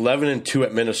went 11-2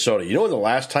 at Minnesota. You know when the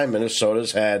last time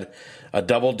Minnesota's had a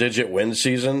double-digit win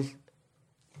season?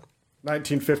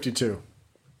 1952.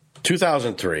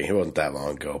 2003. It wasn't that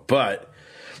long ago. But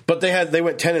they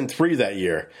went 10-3 that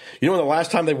year. You know when the last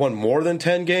time they won more than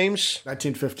 10 games?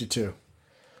 1952.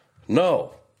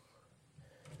 No.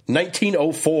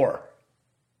 1904.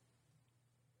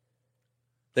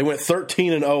 They went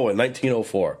 13-0 in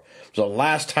 1904. It was the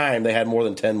last time they had more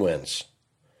than 10 wins.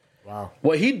 Wow.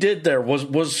 What he did there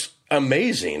was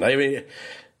amazing. I mean,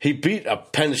 he beat a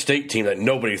Penn State team that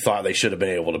nobody thought they should have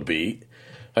been able to beat.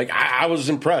 Like, I was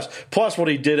impressed. Plus, what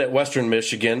he did at Western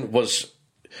Michigan was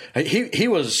he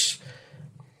was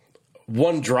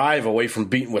one drive away from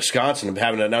beating Wisconsin and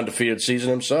having an undefeated season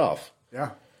himself.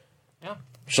 Yeah. Yeah.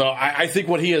 So I think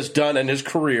what he has done in his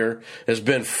career has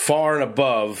been far and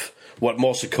above what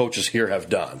most of the coaches here have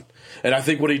done. And I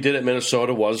think what he did at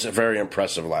Minnesota was very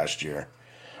impressive last year.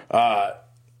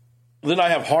 Then I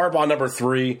have Harbaugh number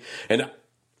 3. And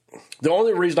the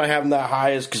only reason I have him that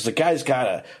high is because the guy's got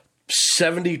a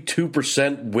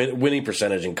 72% winning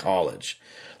percentage in college.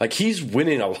 Like, he's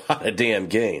winning a lot of damn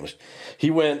games. He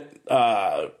went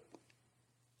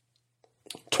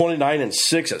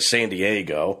 29-6 at San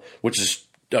Diego, which is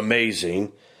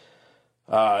amazing.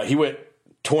 He went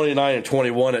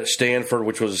 29-21 at Stanford,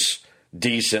 which was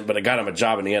decent, but it got him a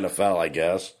job in the NFL, I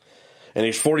guess. And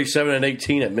he's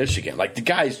 47-18 at Michigan. Like, the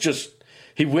guy's just,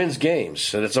 he wins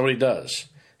games, and that's what he does.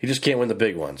 He just can't win the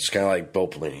big ones. It's kind of like Bo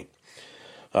Pelini.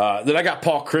 Then I got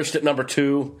Paul Chryst at number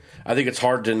 2. I think it's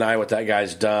hard to deny what that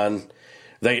guy's done.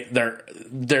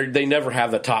 they never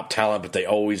have the top talent, but they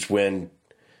always win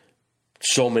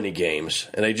so many games,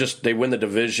 and they win the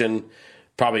division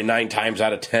probably 9 times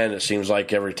out of 10. It seems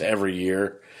like every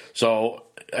year. So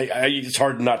it's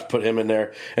hard not to put him in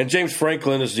there. And James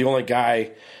Franklin is the only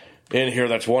guy in here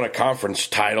that's won a conference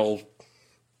title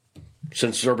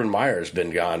since Urban Meyer's been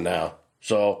gone now.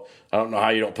 So I don't know how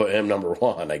you don't put him number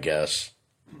 1, I guess.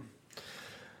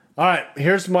 All right,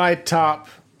 here's my top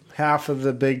half of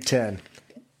the Big Ten.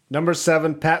 Number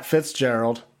 7, Pat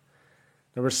Fitzgerald.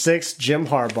 Number 6, Jim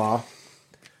Harbaugh.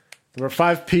 Number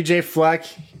 5, PJ Fleck.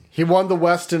 He won the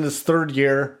West in his 3rd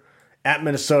year at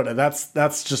Minnesota.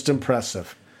 That's just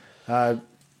impressive.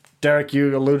 Derek,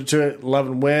 you alluded to it,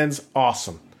 11 wins.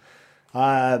 Awesome.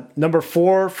 Number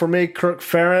 4 for me, Kirk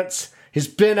Ferentz. He's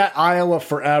been at Iowa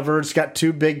forever. He's got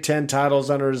 2 Big Ten titles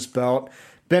under his belt.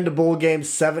 Been to bowl games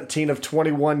 17 of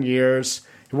 21 years.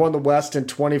 He won the West in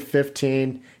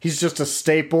 2015. He's just a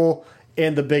staple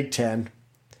in the Big Ten.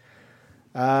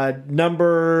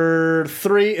 Number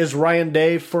 3 is Ryan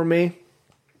Day for me.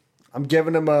 I'm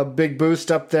giving him a big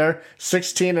boost up there.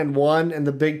 16-1 in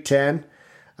the Big Ten.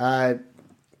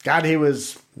 God, he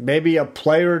was maybe a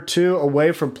play or 2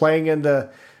 away from playing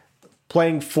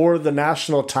for the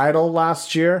national title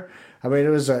last year. I mean, it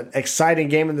was an exciting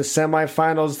game in the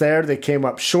semifinals there. They came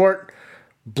up short,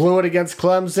 blew it against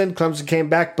Clemson. Clemson came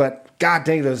back, but God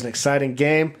dang, that was an exciting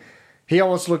game. He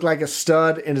almost looked like a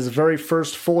stud in his very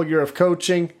first full year of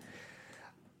coaching.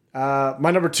 My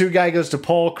number 2 guy goes to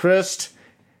Paul Chryst.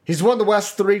 He's won the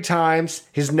West 3 times.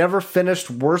 He's never finished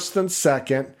worse than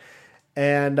second.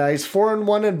 And he's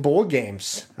 4-1 in bowl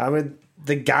games. I mean,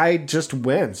 the guy just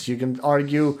wins. You can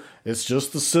argue it's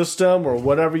just the system or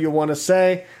whatever you want to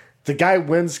say. The guy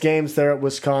wins games there at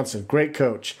Wisconsin. Great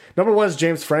coach. Number 1 is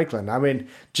James Franklin. I mean,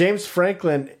 James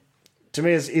Franklin, to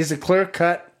me, he's a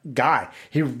clear-cut guy.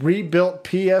 He rebuilt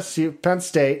Penn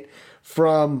State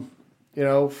from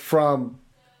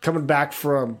coming back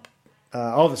from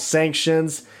all the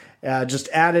sanctions, just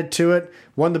added to it.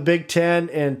 Won the Big Ten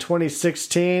in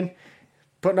 2016,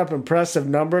 putting up impressive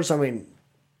numbers. I mean,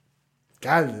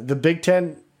 God, the Big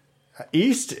Ten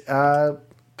East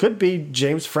could be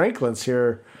James Franklin's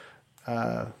here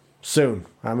soon.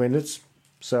 I mean,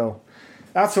 so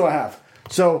that's what I have.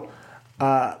 So,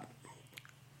 Tyler,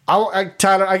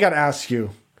 I got to ask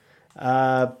you,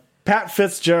 Pat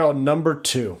Fitzgerald, number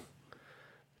 2.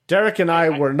 Derek and I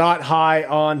were not high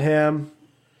on him,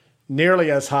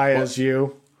 nearly as high as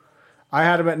you. I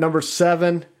had him at number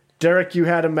 7. Derek, you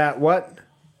had him at what?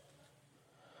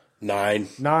 9.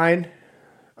 9.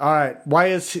 All right. Why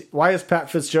is Pat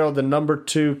Fitzgerald the number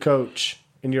 2 coach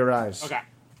in your eyes? Okay.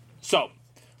 So,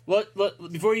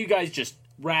 before you guys just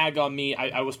rag on me,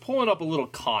 I was pulling up a little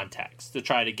context to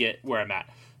try to get where I'm at.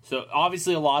 So,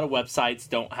 obviously, a lot of websites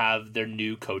don't have their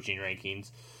new coaching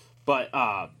rankings. But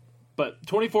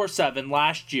 24/7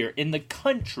 last year in the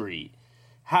country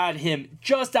had him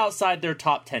just outside their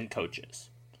top 10 coaches.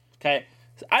 Okay?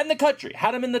 In the country.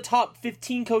 Had him in the top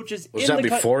 15 coaches. Was that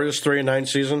before his 3-9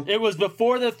 season? It was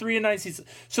before the 3-9 season.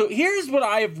 So here's what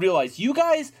I have realized. You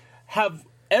guys have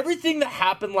everything that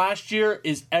happened last year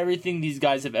is everything these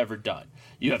guys have ever done.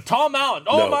 You have Tom Allen.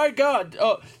 Oh, no. My God.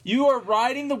 Oh, you are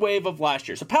riding the wave of last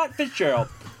year. So Pat Fitzgerald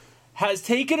has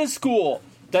taken a school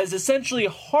that is essentially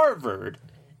Harvard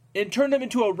and turned them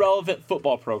into a relevant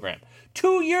football program.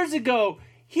 2 years ago,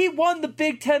 he won the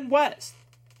Big Ten West.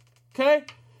 Okay?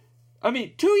 I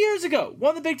mean, 2 years ago,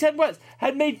 won the Big Ten West.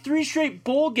 Had made 3 straight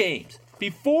bowl games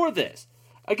before this.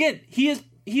 Again, he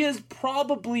is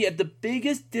probably at the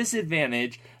biggest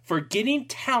disadvantage for getting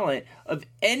talent of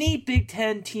any Big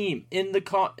Ten team in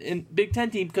Big Ten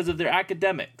team because of their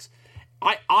academics.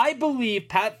 I believe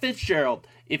Pat Fitzgerald,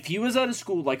 if he was at a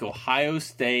school like Ohio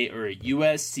State or a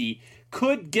USC,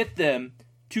 could get them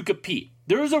to compete.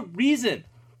 There is a reason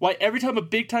why every time a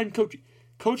Big Ten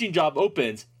coaching job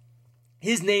opens,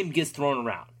 his name gets thrown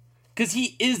around. Because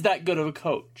he is that good of a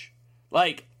coach.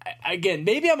 Like, again,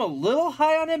 maybe I'm a little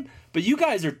high on him, but you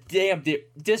guys are damn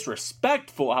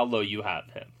disrespectful how low you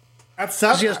have him.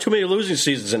 He has too many losing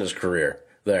seasons in his career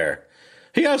there.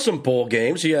 He has some bowl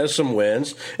games. He has some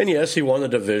wins. And yes, he won the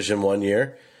division 1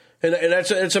 year. And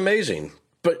it's amazing.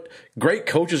 But great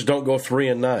coaches don't go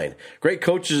 3-9. Great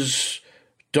coaches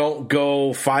don't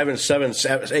go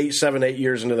 5-7, 8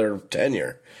 years into their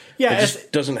tenure. Yeah, it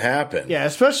just doesn't happen. Yeah,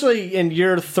 especially in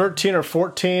year 13 or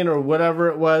 14 or whatever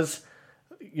it was,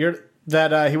 he went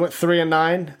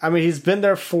 3-9. I mean, he's been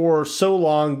there for so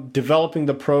long, developing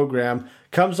the program.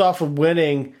 Comes off of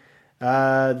winning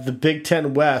the Big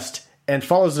Ten West and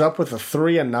follows it up with a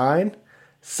 3-9.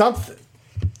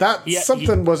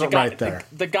 something wasn't right there.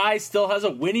 The guy still has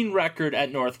a winning record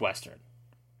at Northwestern.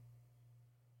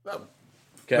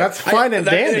 Okay. That's fine and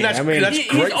dandy. That's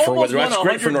great for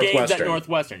Northwestern. Games at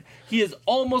Northwestern. He has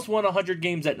almost won 100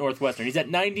 games at Northwestern. He's at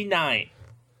 99.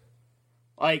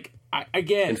 Like,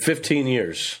 again. In 15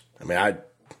 years.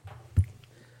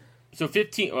 So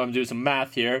 15, I'm doing some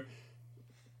math here.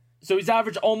 So he's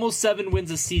averaged almost 7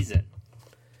 wins a season.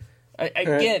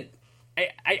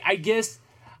 I guess,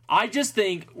 I just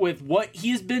think with what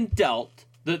he's been dealt,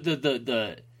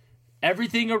 the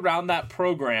everything around that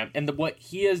program and what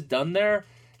he has done there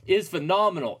is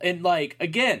phenomenal. And like,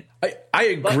 again, I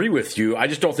agree with you. I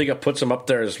just don't think it puts him up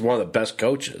there as one of the best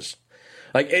coaches.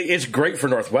 Like, it's great for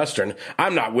Northwestern.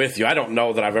 I'm not with you. I don't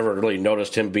know that I've ever really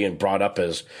noticed him being brought up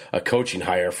as a coaching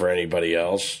hire for anybody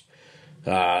else.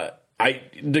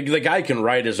 The guy can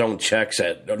write his own checks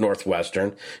at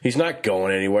Northwestern. He's not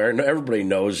going anywhere. Everybody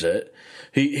knows it.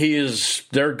 He is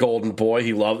their golden boy.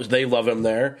 They love him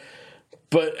there.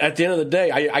 But at the end of the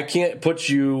day, I can't put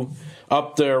you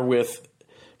up there with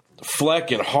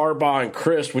Fleck and Harbaugh and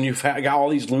Chris when you've got all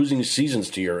these losing seasons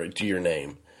to your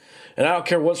name. And I don't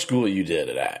care what school you did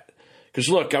it at. Because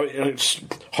look,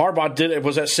 Harbaugh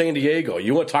was at San Diego.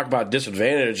 You want to talk about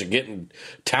disadvantage of getting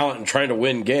talent and trying to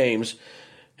win games.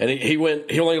 And he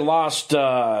only lost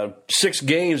 6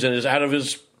 games and is out of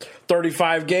his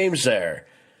 35 games there.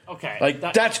 Okay. Like,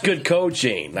 that's good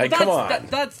coaching. Like, come on.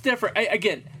 That's different.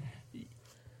 Again,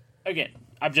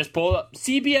 I've just pulled up.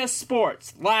 CBS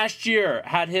Sports last year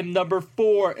had him number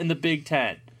 4 in the Big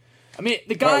Ten. I mean,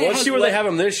 the guy. Let's see where they have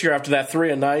him this year after that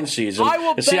 3-9 season. I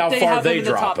will and see how far they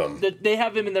drop him. They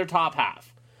have him in their top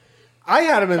half. I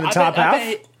had him in the top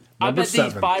half. I bet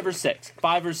he's 5 or 6.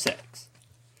 5 or 6.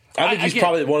 I think he's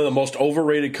probably one of the most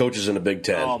overrated coaches in the Big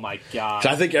Ten. Oh my god!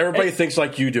 I think everybody thinks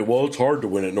like you do. Well, it's hard to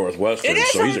win at Northwestern. It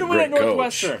is so hard he's to a win great at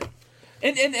Northwestern. Coach.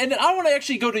 And I want to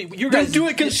actually go to your guys. Then do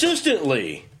it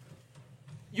consistently.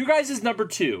 You guys is number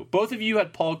 2. Both of you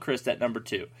had Paul Chryst at number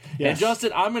 2. Yes. And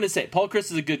Justin, I'm going to say Paul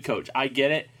Chryst is a good coach. I get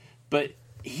it, but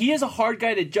he is a hard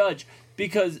guy to judge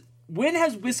because when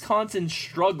has Wisconsin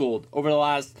struggled over the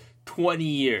last 20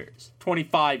 years,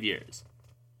 25 years?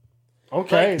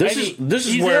 Okay, this is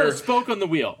he's where another spoke on the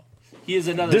wheel. He is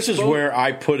another. This is where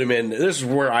I put him in. This is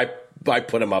where I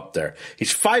put him up there.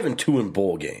 He's 5-2 in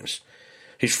bowl games.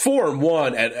 He's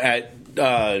 4-1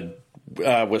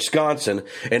 at Wisconsin,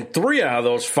 and 3 out of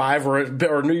those 5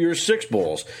 are New Year's Six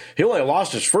bowls. He only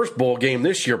lost his first bowl game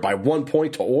this year by 1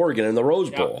 point to Oregon in the Rose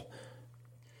Bowl.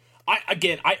 I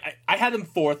had him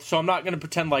 4th, so I'm not going to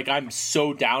pretend like I'm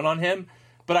so down on him.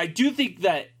 But I do think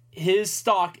that his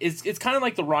stock it's kind of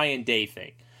like the Ryan Day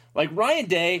thing. Like Ryan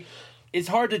Day, it's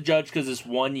hard to judge because it's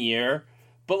 1 year,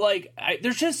 but like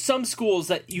there's just some schools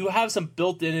that you have some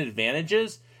built-in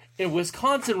advantages, and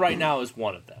Wisconsin right now is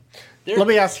one of them. Let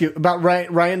me ask you about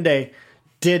Ryan Day.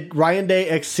 Did Ryan Day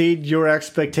exceed your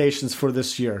expectations for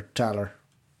this year, Tyler?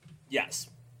 Yes.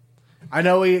 I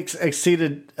know he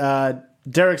exceeded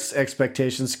Derek's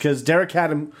expectations because Derek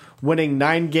had him winning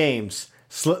 9 games.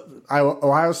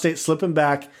 Ohio State slipping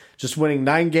back, just winning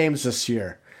 9 games this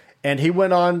year. And he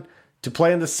went on to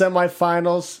play in the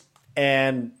semifinals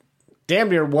and damn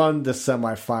near won the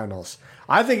semifinals.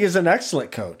 I think he's an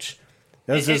excellent coach.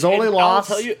 That's his only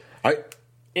loss. I'll tell you,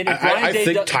 I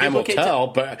think time will tell,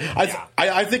 but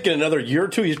I think in another year or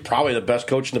 2, he's probably the best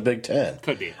coach in the Big Ten.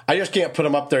 Could be. I just can't put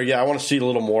him up there. Yeah, I want to see a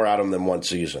little more out of him than 1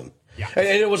 season. Yeah. And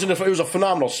it was a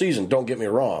phenomenal season, don't get me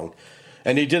wrong.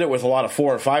 And he did it with a lot of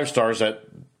 4 and 5 stars that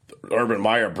Urban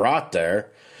Meyer brought there.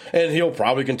 And he'll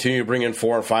probably continue to bring in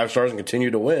 4 and 5 stars and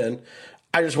continue to win.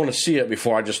 I just want to see it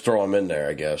before I just throw him in there,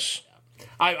 I guess.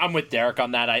 I'm with Derek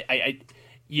on that.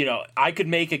 I could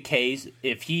make a case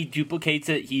if he duplicates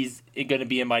it, he's going to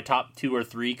be in my top 2 or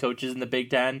 3 coaches in the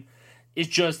Big Ten. It's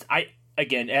just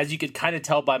again, as you could kind of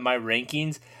tell by my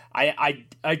rankings, I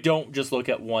don't just look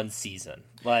at one season.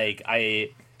 Like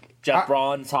Jeff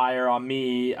Braun's higher on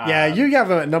me. Yeah, you have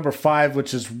him at number 5,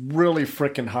 which is really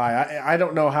freaking high. I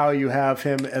don't know how you have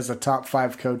him as a top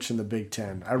 5 coach in the Big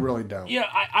Ten. I really don't. Yeah,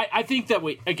 I think that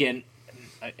again,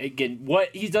 what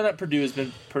he's done at Purdue has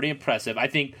been pretty impressive. I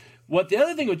think the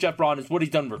other thing with Jeff Braun is what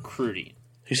he's done recruiting.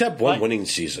 He's had one winning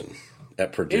season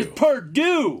at Purdue. It's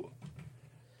Purdue.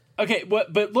 Okay,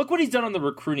 but look what he's done on the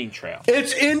recruiting trail.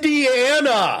 It's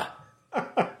Indiana.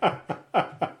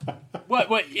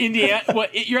 What Indiana?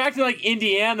 You're acting like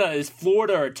Indiana is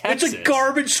Florida or Texas? It's a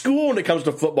garbage school when it comes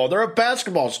to football. They're a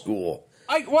basketball school.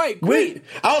 Wait,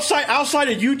 outside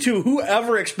of you two,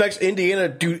 whoever expects Indiana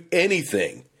to do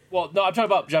anything? Well, no, I'm talking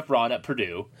about Jeff Braun at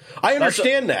Purdue. I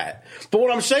understand that. But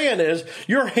what I'm saying is,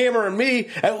 you're hammering me.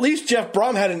 At least Jeff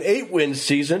Brom had an 8-win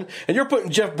season, and you're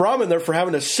putting Jeff Brom in there for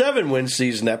having a 7-win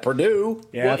season at Purdue.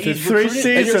 Yeah, well, through 3 seasons.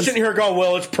 And you're sitting here going,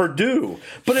 well, it's Purdue.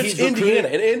 But it's Indiana,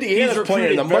 and Indiana's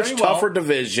playing in a much tougher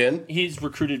division. He's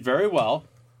recruited very well.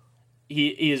 He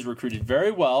is recruited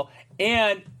very well,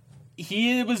 and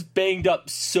he was banged up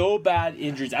so bad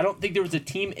injuries. I don't think there was a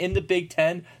team in the Big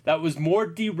Ten that was more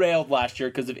derailed last year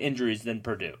because of injuries than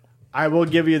Purdue. I will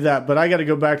give you that, but I got to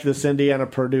go back to this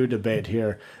Indiana-Purdue debate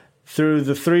here. Through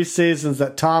the 3 seasons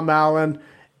that Tom Allen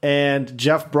and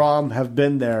Jeff Brom have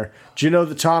been there, do you know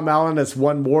that Tom Allen has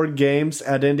won more games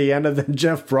at Indiana than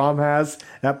Jeff Brom has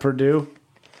at Purdue?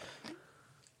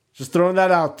 Just throwing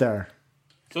that out there.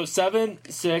 So 7,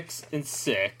 6, and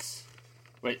 6.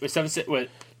 Wait, 7, 6. Wait.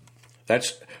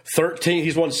 That's 13.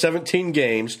 He's won 17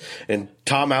 games, and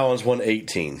Tom Allen's won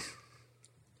 18.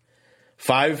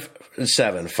 5 and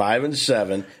 7, 5 and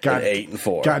 7, and 8 and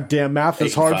 4. Goddamn, math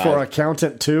is hard for an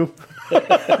accountant too.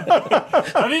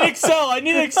 I need Excel. I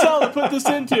need Excel to put this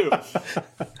into.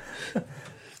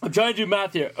 I'm trying to do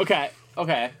math here. Okay.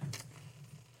 I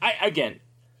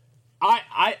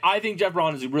think Jeff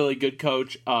Braun is a really good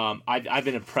coach. I've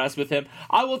been impressed with him.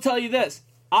 I will tell you this.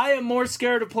 I am more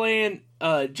scared of playing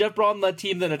Jeff Braun-led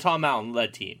team than a Tom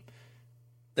Allen-led team.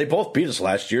 They both beat us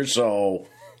last year, so...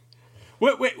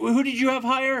 Wait, who did you have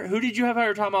higher? Who did you have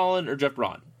higher, Tom Allen or Jeff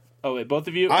Braun? Oh, wait, both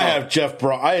of you? I have Jeff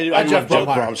Braun. I have Jeff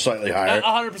Braun slightly higher.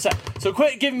 100%. So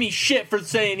quit giving me shit for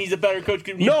saying he's a better coach.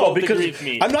 No, because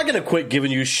I'm not going to quit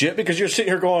giving you shit because you're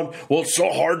sitting here going, well, it's so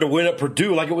hard to win at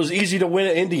Purdue. Like it was easy to win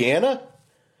at Indiana?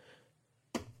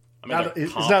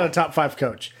 He's not a top 5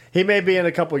 coach. He may be in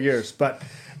a couple years, but...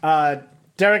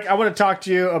 Derek, I want to talk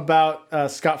to you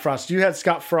about Scott Frost. You had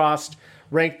Scott Frost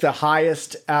ranked the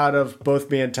highest out of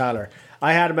both me and Tyler.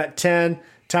 I had him at 10.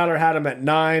 Tyler had him at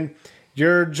 9.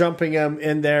 You're jumping him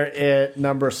in there at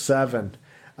number 7.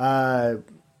 What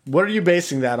are you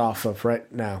basing that off of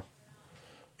right now?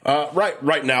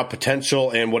 Right now, potential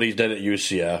and what he did at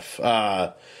UCF.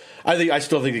 I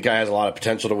still think the guy has a lot of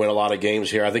potential to win a lot of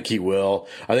games here. I think he will.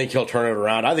 I think he'll turn it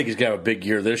around. I think he's going to have a big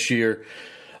year this year.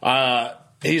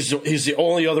 He's the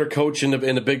only other coach in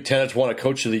the Big Ten that's won a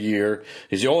Coach of the Year.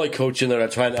 He's the only coach in there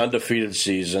that's had an undefeated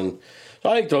season. So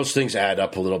I think those things add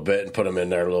up a little bit and put him in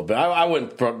there a little bit. I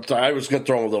wouldn't. I was going to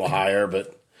throw him a little higher,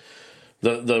 but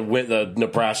the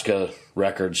Nebraska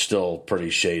record's still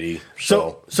pretty shady.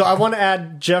 So I want to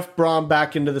add Jeff Brom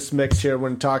back into this mix here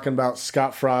when talking about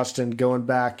Scott Frost and going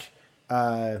back.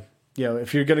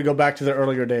 If you're going to go back to the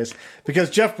earlier days,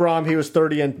 because Jeff Brom, he was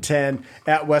 30-10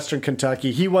 at Western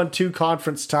Kentucky. He won 2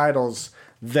 conference titles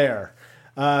there.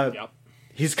 Yep.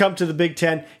 He's come to the Big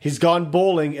Ten. He's gone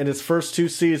bowling in his first 2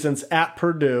 seasons at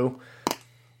Purdue.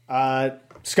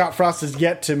 Scott Frost has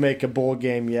yet to make a bowl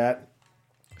game yet.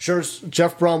 Sure,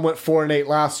 Jeff Brom went 4-8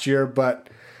 last year, but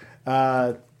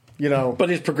But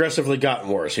he's progressively gotten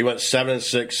worse. He went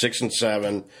 7-6,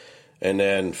 6-7, and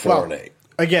then 4-8.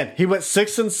 Again, he went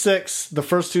 6-6 the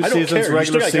first 2 I don't seasons. care. Regular you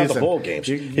still got to count season. the bowl games.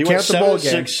 He went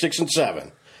 7-6,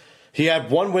 6-7. He had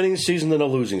 1 winning season and a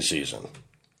losing season.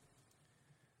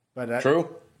 But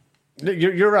True.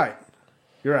 You're right.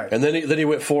 You're right. And then he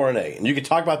went 4-8. And you can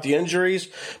talk about the injuries,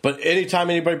 but anytime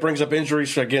anybody brings up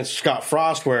injuries against Scott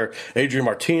Frost, where Adrian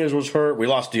Martinez was hurt, we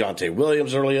lost Deontay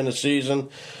Williams early in the season,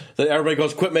 then everybody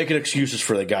goes, quit making excuses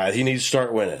for the guy. He needs to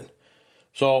start winning.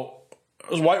 So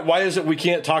why is it we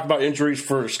can't talk about injuries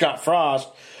for Scott Frost,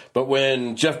 but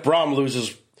when Jeff Brom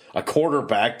loses a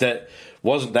quarterback that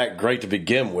wasn't that great to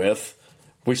begin with,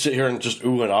 we sit here and just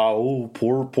ooh and ah, oh,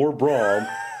 poor Brom.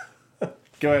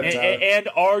 Go ahead, Tyler. And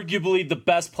arguably the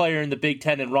best player in the Big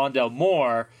Ten in Rondell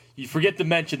Moore. You forget to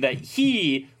mention that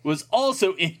he was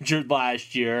also injured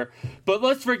last year. But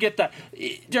let's forget that.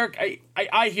 Derek,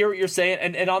 I hear what you're saying.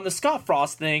 And on the Scott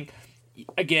Frost thing,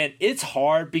 again, it's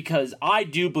hard because I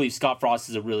do believe Scott Frost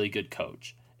is a really good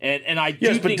coach. And I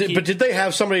do think but did they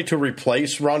have somebody to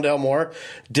replace Rondell Moore?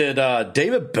 Did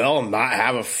David Bell not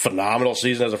have a phenomenal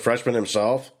season as a freshman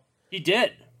himself? He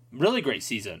did. Really great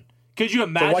season. Could you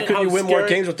imagine? So why couldn't you win more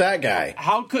games with that guy?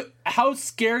 How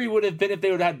scary would it have been if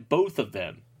they would have had both of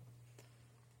them?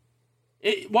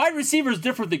 Wide receiver is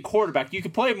different than quarterback. You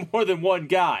can play more than one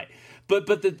guy. But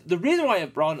the reason why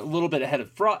I've brought a little bit ahead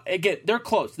of Frost, again, they're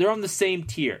close. They're on the same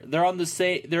tier.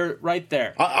 They're right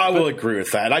there. I will agree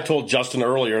with that. I told Justin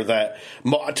earlier that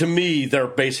to me they're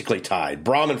basically tied.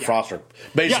 Brom and Frost are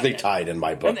basically tied in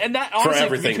my book. And that for honestly,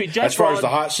 everything, between Jeff as far Brom, as the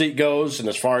hot seat goes, and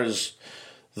as far as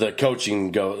the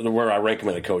coaching go where I rank him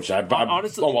in the coaching. I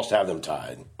honestly, almost have them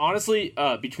tied. Honestly,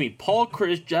 between Paul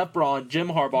Chryst, Jeff Braun, Jim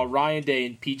Harbaugh, Ryan Day,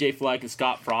 and PJ Fleck and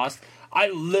Scott Frost, I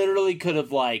literally could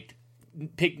have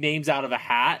picked names out of a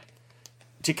hat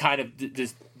to kind of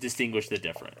distinguish the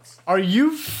difference. Are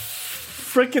you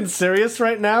freaking serious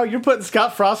right now? You're putting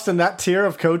Scott Frost in that tier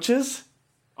of coaches?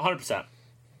 100%.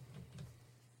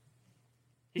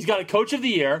 He's got a Coach of the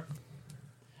Year.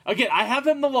 Again, I have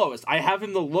him the lowest. I have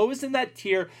him the lowest in that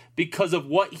tier because of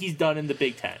what he's done in the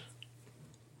Big Ten.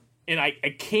 And I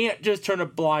can't just turn a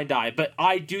blind eye, but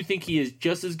I do think he is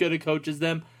just as good a coach as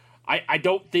them. I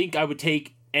don't think I would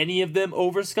take any of them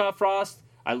over Scott Frost.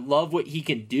 I love what he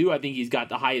can do. I think he's got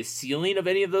the highest ceiling of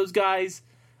any of those guys.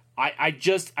 I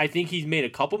think he's made a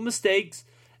couple mistakes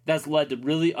that's led to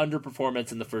really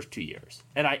underperformance in the first 2 years.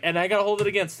 And I got to hold it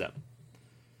against him.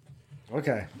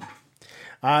 Okay.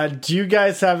 Do you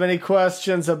guys have any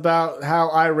questions about how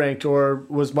I ranked, or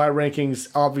was my rankings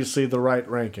obviously the right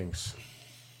rankings?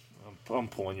 I'm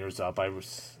pulling yours up. I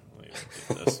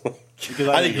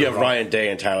think you have Ryan Day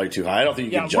and Tyler too high. I don't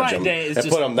think you can judge him and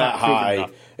put him that high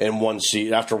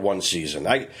in after one season.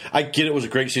 I get it was a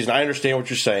great season. I understand what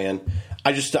you're saying.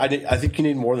 I think you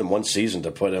need more than one season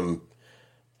to put him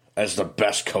as the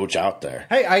best coach out there.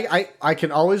 Hey, I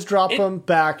can always drop him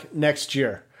back next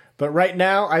year. But right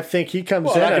now, I think he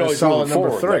comes in at a solid number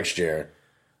 3 next year.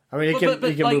 I mean, he can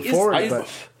move forward.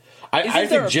 I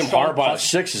think Jim Harbaugh at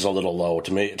 6 is a little low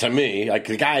to me.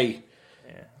 The guy.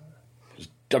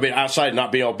 I mean, outside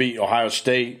not being able to beat Ohio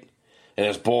State and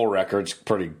his bowl record's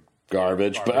pretty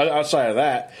garbage. But outside of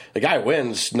that, the guy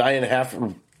wins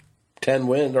 9.5, 10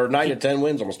 wins, or 9 to 10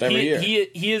 wins almost every year.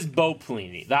 He is Bo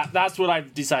Pelini. That's what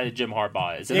I've decided Jim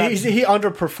Harbaugh is. He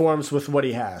underperforms with what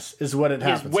he has, is what it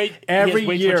happens. Every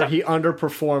year he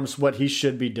underperforms what he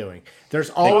should be doing. There's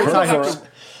always Kirk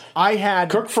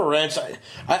Ferentz.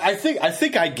 I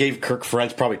think I gave Kirk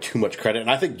Ferentz probably too much credit,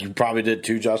 and I think you probably did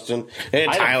too, Justin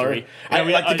and Tyler.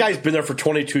 The guy's been there for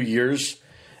 22 years,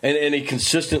 and he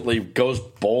consistently goes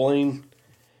bowling.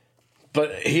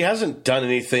 But he hasn't done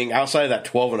anything outside of that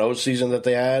 12-0 season that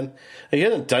they had. He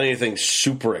hasn't done anything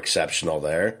super exceptional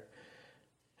there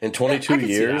in 22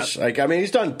 years.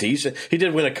 He's done decent. He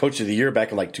did win a Coach of the Year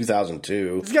back in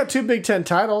 2002. He's got 2 Big Ten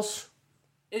titles.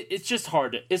 It's just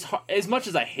hard. It's hard, as much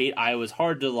as I hate Iowa, it's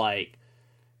hard to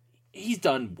He's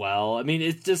done well. I mean,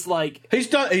 it's just he's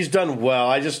done well.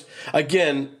 I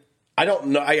don't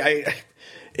know.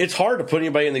 It's hard to put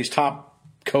anybody in these top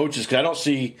coaches because I don't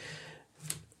see.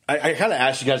 I kind of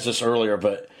asked you guys this earlier,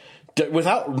 but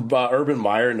without Urban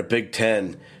Meyer in the Big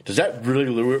Ten, does that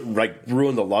really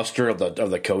ruin the luster of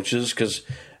the coaches? Because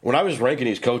when I was ranking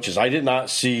these coaches, I did not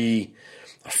see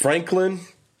Franklin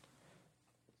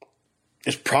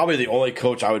is probably the only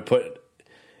coach I would put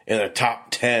in the top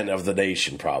 10 of the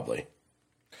nation, probably.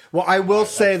 Well, I will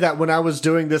say that when I was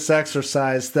doing this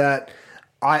exercise, that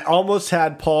I almost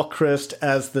had Paul Chryst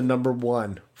as the number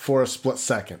 1 for a split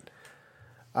second.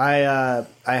 I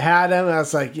had him, and I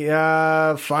was like,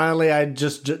 yeah, finally I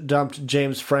just dumped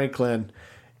James Franklin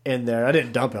in there. I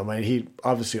didn't dump him. I mean, he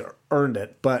obviously earned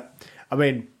it. But, I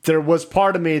mean, there was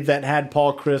part of me that had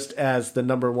Paul Chryst as the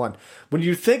number 1. When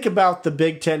you think about the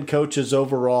Big Ten coaches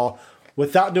overall,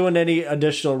 without doing any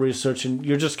additional research, and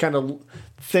you're just kind of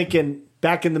thinking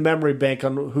back in the memory bank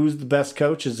on who's the best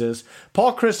coaches is,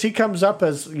 Paul Chryst, he comes up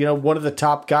as one of the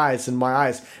top guys in my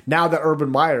eyes now that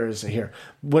Urban Meyer is here.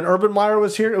 When Urban Meyer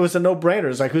was here, it was a no-brainer.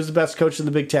 It's like, who's the best coach in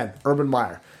the Big Ten? Urban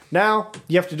Meyer. Now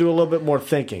you have to do a little bit more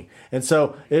thinking. And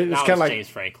so it's kind of like James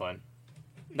Franklin.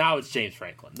 Now it's James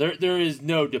Franklin. There is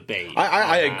no debate.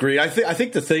 I agree. I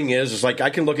think the thing is I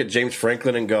can look at James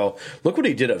Franklin and go, look what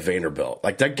he did at Vanderbilt.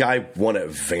 That guy won at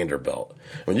Vanderbilt.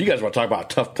 When you guys want to talk about a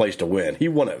tough place to win, he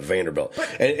won at Vanderbilt.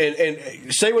 And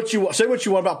say what you want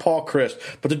about Paul Chryst,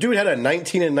 but the dude had a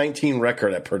 19-19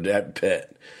 record at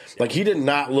Pitt. He did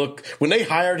not look when they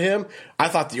hired him. I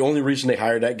thought the only reason they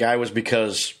hired that guy was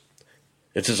because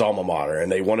it's his alma mater, and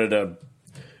they wanted a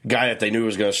guy that they knew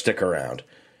was going to stick around.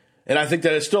 And I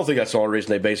still think that's the only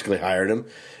reason they basically hired him.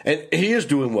 And he is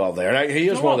doing well there. And he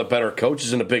is one of the better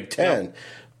coaches in the Big Ten. Yeah.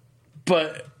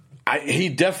 But he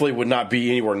definitely would not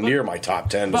be anywhere near my top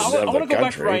 10 but of the country. I want to go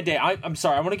back to Ryan Day. I'm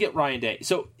sorry. I want to get Ryan Day.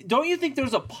 So don't you think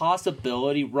there's a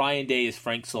possibility Ryan Day is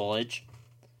Frank Solich?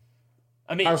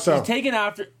 I mean, he's taken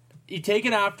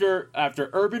after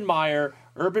Urban Meyer.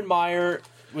 Urban Meyer,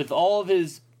 with all of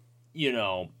his,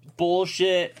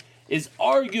 bullshit, is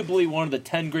arguably one of the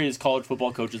 10 greatest college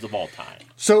football coaches of all time.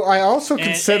 So I also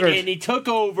considered... And he took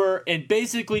over and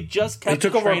basically just kept He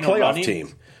took over a playoff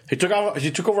team. He took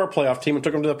over a playoff team and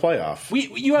took him to the playoff.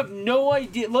 You have no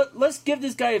idea. Let's give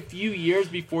this guy a few years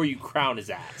before you crown his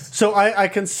ass. So I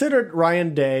considered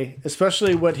Ryan Day,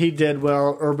 especially what he did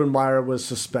while Urban Meyer was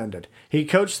suspended. He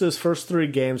coached those first 3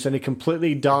 games, and he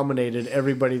completely dominated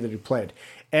everybody that he played.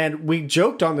 And we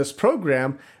joked on this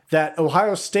program that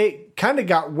Ohio State kind of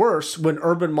got worse when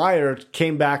Urban Meyer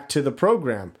came back to the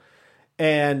program.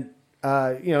 And,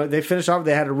 they finished off,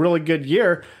 they had a really good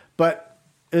year, but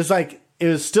it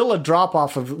was still a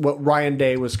drop-off of what Ryan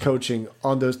Day was coaching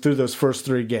through those first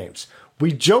 3 games.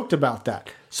 We joked about that.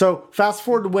 So fast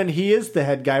forward to when he is the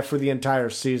head guy for the entire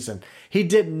season. He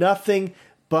did nothing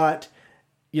but,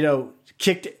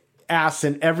 kicked ass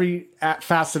in every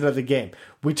facet of the game.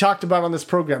 We talked about on this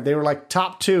program, they were like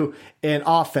top 2 in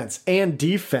offense and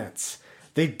defense.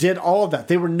 They did all of that.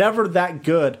 They were never that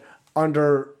good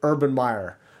under Urban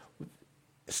Meyer.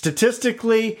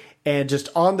 Statistically and just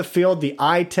on the field, the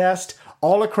eye test,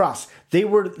 all across, they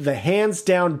were the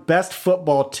hands-down best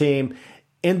football team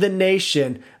in the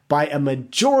nation by a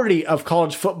majority of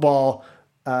college football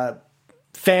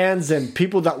fans and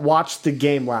people that watched the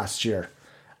game last year.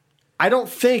 I don't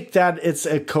think that it's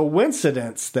a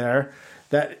coincidence there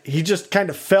that he just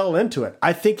kind of fell into it.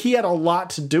 I think he had a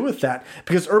lot to do with that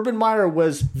because Urban Meyer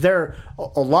was there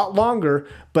a lot longer,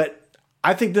 but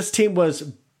I think this team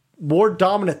was more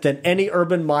dominant than any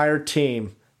Urban Meyer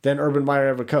team than Urban Meyer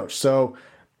ever coached. So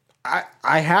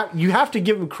you have to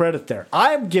give him credit there.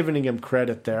 I'm giving him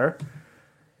credit there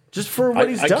just for what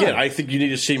he's done. Again, I think you need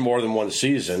to see more than one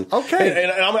season. Okay.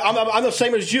 And I'm the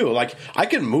same as you. Like, I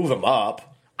can move him up.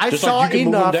 I saw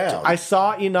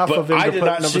enough but of him. I to did put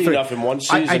not number see 3. enough in one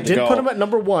season. I did to put him at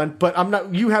number 1, but I'm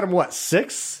not. You had him what,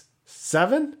 6,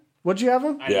 7? What'd you have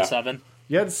him? I had 7.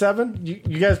 You had 7.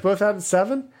 You guys both had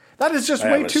 7. That is just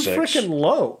way too freaking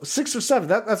low. 6 or 7.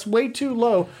 That's way too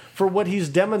low for what he's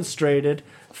demonstrated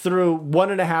through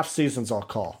 1.5 seasons. I'll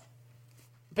call.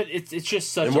 But it's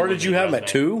just such. And where did you have him at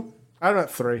 2? I'm at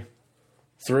 3.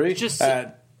 3?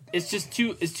 It's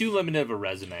too limited of a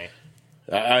resume.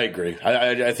 I agree.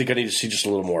 I think I need to see just a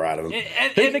little more out of him.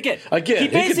 And again, he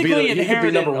basically he could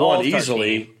be number 1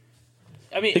 easily. Team.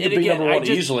 I mean, he could be number 1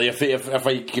 easily if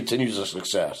he continues the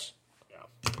success.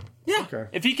 Yeah, okay.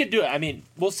 If he could do it, I mean,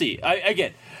 we'll see.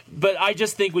 But I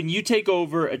just think when you take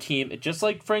over a team, just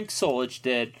like Frank Solich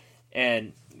did,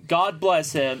 and God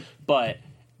bless him, but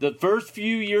the first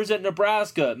few years at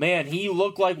Nebraska, man, he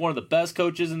looked like one of the best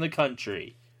coaches in the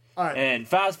country. All right. And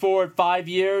fast forward 5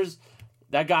 years,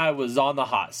 that guy was on the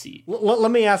hot seat.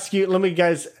 Let me ask you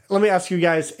guys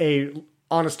a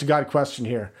honest to God question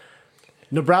here.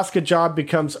 Nebraska job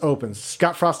becomes open.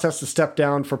 Scott Frost has to step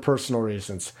down for personal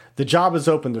reasons. The job is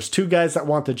open. There's 2 guys that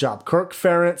want the job, Kirk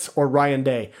Ferentz or Ryan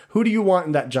Day. Who do you want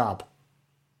in that job?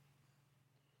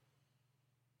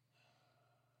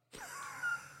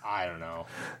 I don't know.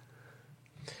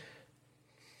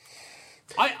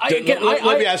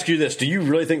 Let me ask you this. Do you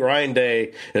really think Ryan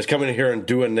Day is coming in here and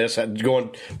doing this,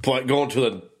 going to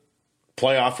the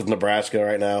playoff with Nebraska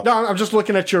right now? No, I'm just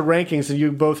looking at your rankings, and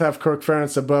you both have Kirk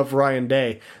Ferentz above Ryan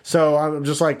Day. So I'm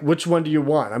just like, which one do you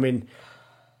want? I mean,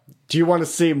 do you want to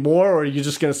see more, or are you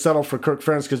just going to settle for Kirk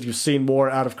Ferentz because you've seen more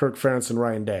out of Kirk Ferentz than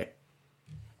Ryan Day?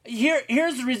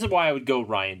 Here's the reason why I would go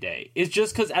Ryan Day. It's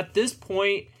just because at this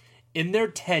point in their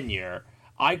tenure,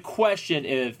 I question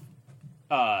if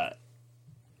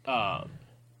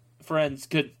Ferentz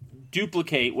could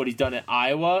duplicate what he's done at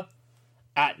Iowa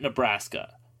at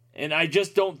Nebraska. And I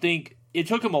just don't think it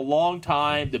took him a long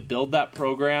time to build that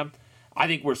program. I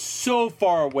think we're so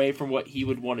far away from what he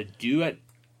would want to do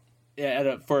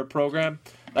for a program.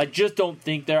 I just don't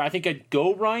think there. I think I'd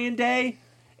go Ryan Day.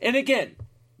 And again,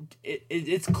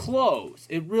 it's close.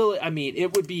 It really, I mean,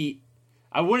 it would be.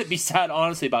 I wouldn't be sad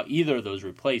honestly about either of those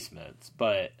replacements,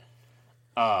 but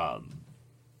yeah,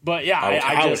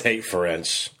 I would hate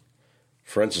Ferentz.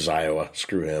 Ferentz is Iowa.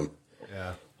 Screw him.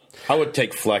 Yeah, I would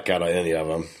take Fleck out of any of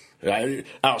them.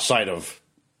 Outside of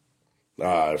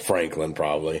Franklin,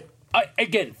 probably.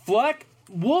 Again, Fleck,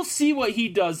 we'll see what he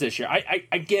does this year. I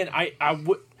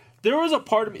would. There was a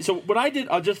part of me. So when I did,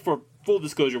 just for full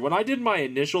disclosure, when I did my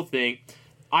initial thing,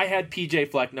 I had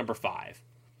PJ Fleck number 5,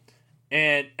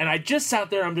 and I just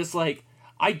sat there. I'm just like,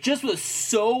 I just was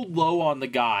so low on the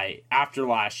guy after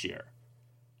last year.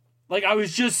 Like I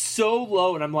was just so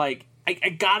low, and I'm like, I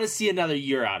got to see another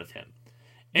year out of him.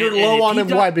 You're low on him.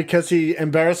 Why? Because he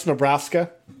embarrassed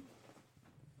Nebraska?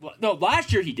 No,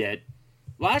 last year he did.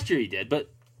 But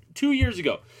 2 years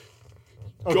ago.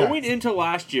 Okay. Going into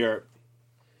last year,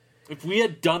 if we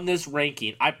had done this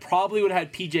ranking, I probably would have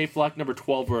had PJ Fleck number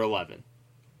 12 or 11.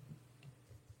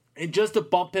 And just to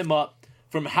bump him up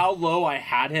from how low I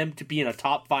had him to being a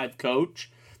top 5 coach,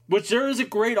 which there is a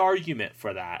great argument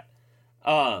for that.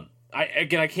 I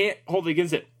can't hold it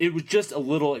against it. It was just a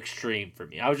little extreme for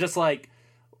me. I was just like,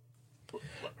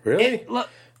 really?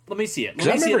 Let me see it.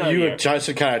 Because I remember you and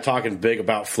Johnson kind of talking big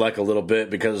about Fleck a little bit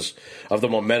because of the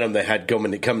momentum they had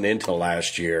coming into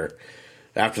last year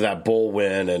after that bowl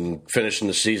win and finishing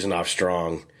the season off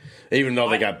strong, even though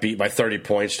they got beat by 30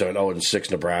 points to an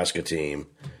 0-6 Nebraska team.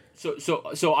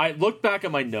 So I looked back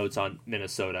at my notes on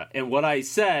Minnesota, and what I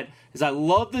said is I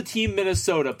love the team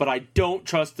Minnesota, but I don't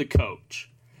trust the coach.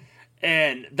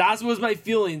 And that was my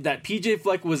feeling, that PJ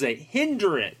Fleck was a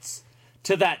hindrance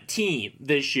to that team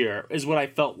this year, is what I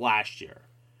felt last year.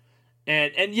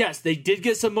 And yes, they did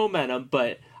get some momentum,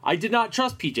 but I did not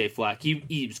trust PJ Fleck.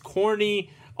 He was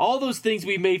corny. All those things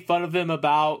we made fun of him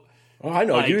about. Oh, I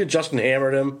know. Like, you and Justin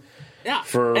hammered him. Yeah,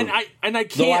 for I can't,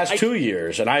 the last 2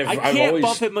 years, and I've always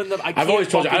bump him in the. I've always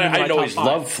told you I didn't always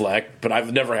love Fleck, but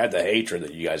I've never had the hatred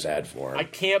that you guys had for him. I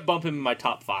can't bump him in my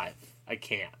top 5. I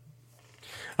can't.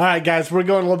 All right, guys, we're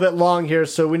going a little bit long here,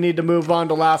 so we need to move on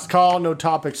to last call. No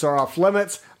topics are off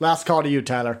limits. Last call to you,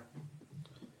 Tyler.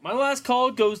 My last call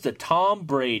goes to Tom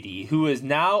Brady, who is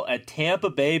now a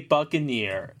Tampa Bay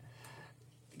Buccaneer.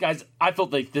 Guys, I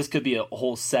felt like this could be a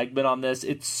whole segment on this.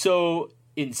 It's so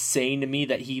insane to me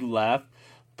that he left,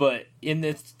 but in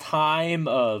this time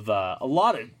of a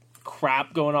lot of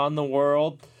crap going on in the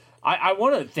world, I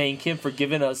want to thank him for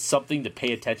giving us something to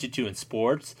pay attention to in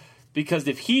sports, because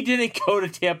if he didn't go to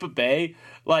Tampa Bay,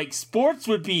 like Sports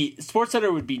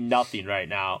Center would be nothing right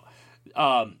now.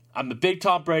 I'm a big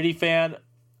Tom Brady fan.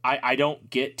 I don't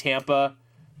get Tampa.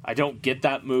 I don't get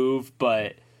that move,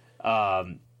 but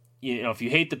if you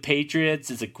hate the Patriots,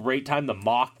 it's a great time to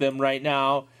mock them right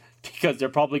now, because they're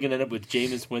probably going to end up with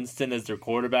Jameis Winston as their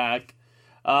quarterback.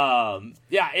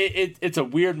 It's a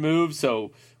weird move.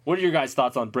 So what are your guys'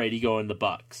 thoughts on Brady going to the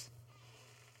Bucs?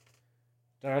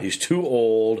 He's too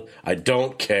old. I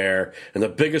don't care. And the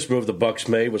biggest move the Bucs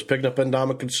made was picking up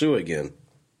Ndamukong Suh again.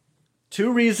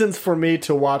 2 reasons for me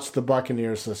to watch the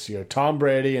Buccaneers this year: Tom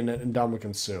Brady and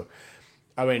Ndamukong Suh.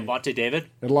 I mean,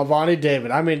 Lavonte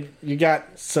David. I mean, you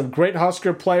got some great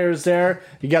Husker players there.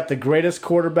 You got the greatest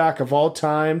quarterback of all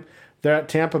time there at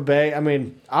Tampa Bay. I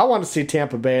mean, I want to see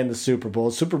Tampa Bay in the Super Bowl.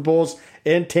 Super Bowl's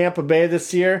in Tampa Bay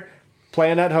this year,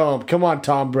 playing at home. Come on,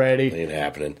 Tom Brady. It ain't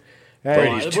happening.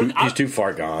 Hey, he's too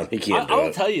far gone. He can't do it.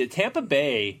 I'll tell you, Tampa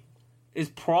Bay is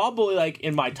probably like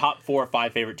in my top 4 or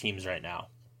 5 favorite teams right now.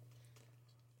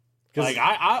 Like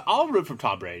I'll root for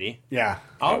Tom Brady. Yeah,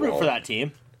 I'll root for that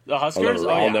team. The Huskers.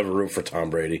 I'll never root for Tom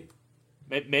Brady.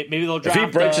 Maybe they'll draft. If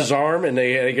he breaks his arm and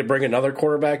they could bring another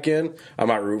quarterback in, I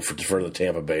might root for the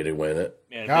Tampa Bay to win it.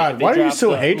 Man, God, why are you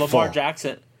so hateful? Lamar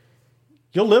Jackson.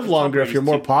 You'll live longer if you're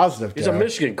more positive. He's a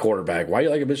Michigan quarterback. Why do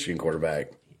you like a Michigan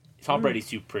quarterback? Tom Brady's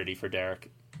too pretty for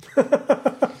Derek.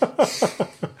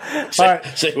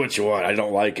 Say what you want. I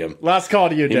don't like him. Last call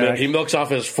to you, Derek. He milks off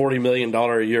his $40 million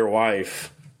a year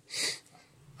wife.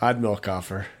 I'd milk off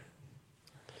her.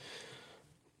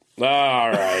 All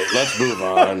right, let's move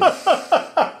on.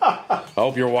 I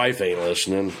hope your wife ain't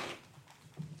listening.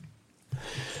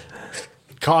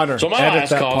 Connor. So my last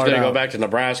call is going to go back to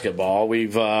Nebraska ball.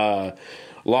 We've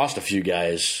lost a few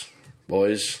guys,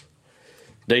 boys.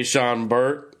 Deshaun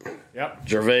Burt,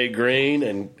 Gervais Green,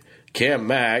 and Cam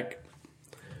Mack,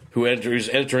 who's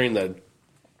entering the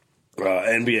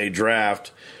NBA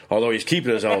draft, although he's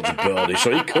keeping his eligibility,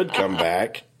 so he could come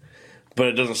back, but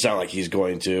it doesn't sound like he's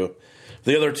going to.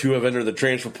 The other 2 have entered the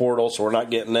transfer portal, so we're not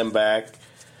getting them back.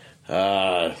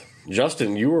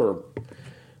 Justin, you were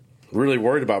really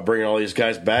worried about bringing all these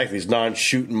guys back, these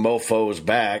non-shooting mofos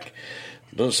back.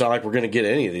 Doesn't sound like we're going to get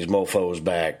any of these mofos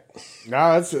back.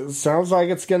 No, it sounds like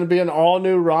it's going to be an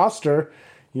all-new roster.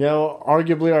 You know,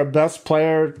 arguably our best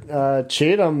player,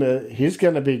 Cheatham, he's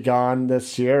going to be gone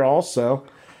this year also.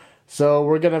 So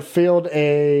we're going to field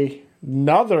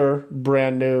another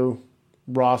brand-new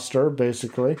roster,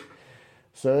 basically.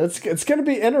 So it's going to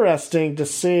be interesting to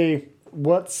see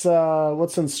what's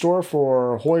in store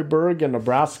for Hoiberg and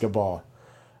Nebraska ball.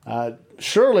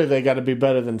 Surely they got to be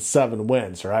better than 7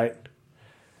 wins, right?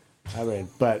 I mean,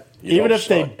 but even if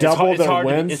they double their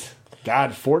wins,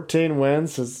 14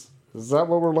 wins is that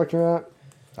what we're looking at?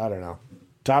 I don't know.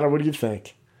 Tyler, what do you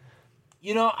think?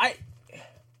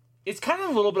 It's kind of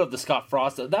a little bit of the Scott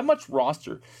Frost. That much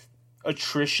roster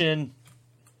attrition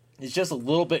is just a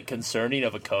little bit concerning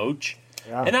of a coach.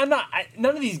 Yeah. And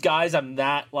none of these guys I'm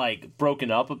that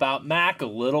broken up about. Mac a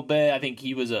little bit. I think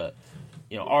he was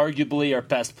arguably our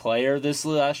best player this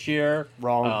last year.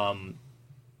 Wrong.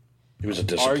 He was a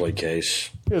discipline case.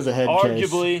 He was a head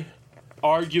arguably, case.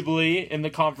 arguably in the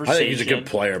I conversation. think he's a good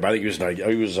player, but I think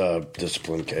he was a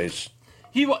discipline case.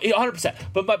 He 100%.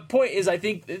 But my point is, I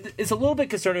think it's a little bit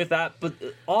concerning with that. But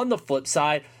on the flip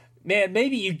side, man,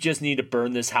 maybe you just need to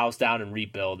burn this house down and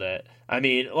rebuild it. I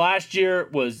mean, last year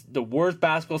was the worst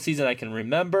basketball season I can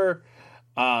remember.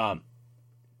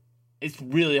 It's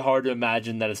really hard to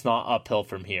imagine that it's not uphill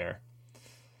from here.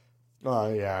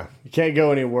 Oh, yeah. You can't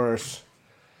go any worse.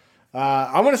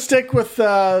 I'm going to stick with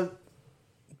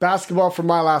basketball for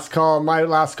my last call. My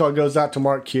last call goes out to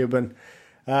Mark Cuban.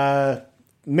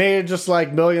 Me, just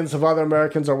like millions of other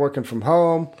Americans, are working from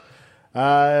home.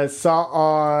 I saw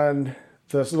on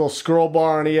this little scroll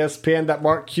bar on ESPN that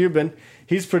Mark Cuban,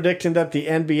 he's predicting that the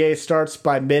NBA starts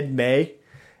by mid-May.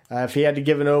 If he had to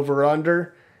give an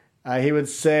over-under, he would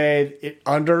say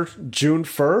under June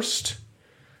 1st.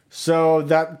 So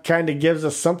that kind of gives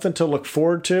us something to look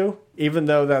forward to, even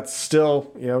though that's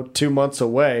still, 2 months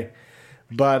away.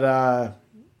 But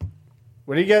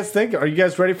what do you guys think? Are you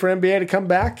guys ready for NBA to come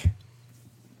back?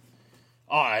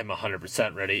 Oh, I'm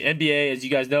 100% ready. NBA, as you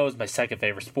guys know, is my second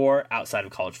favorite sport outside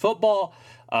of college football.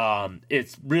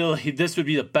 It's really, this would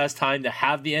be the best time to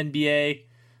have the NBA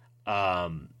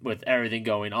with everything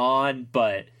going on.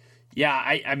 But yeah,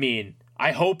 I mean,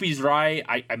 I hope he's right.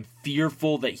 I'm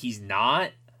fearful that he's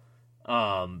not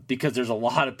because there's a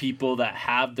lot of people that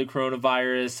have the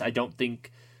coronavirus. I don't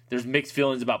think there's mixed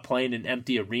feelings about playing in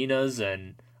empty arenas,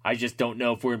 and I just don't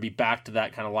know if we're going to be back to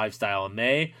that kind of lifestyle in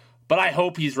May. But I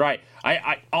hope he's right.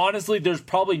 I honestly, there's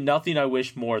probably nothing I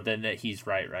wish more than that he's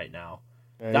right now.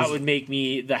 Yeah, that would make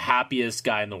me the happiest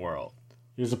guy in the world.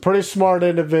 He's a pretty smart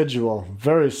individual.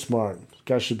 Very smart. This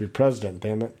guy should be president,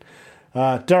 damn it.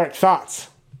 Derek, thoughts?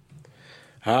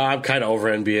 I'm kind of over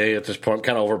NBA at this point. I'm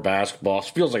kind of over basketball. It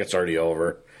feels like it's already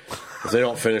over. If they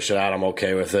don't finish it out, I'm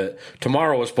okay with it.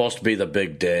 Tomorrow was supposed to be the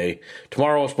big day.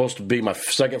 Tomorrow was supposed to be my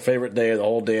second favorite day of the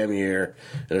whole damn year,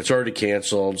 and it's already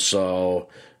canceled, so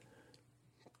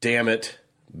damn it,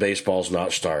 baseball's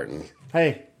not starting.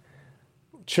 Hey,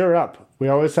 cheer up. We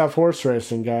always have horse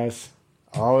racing, guys.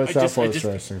 Always have horse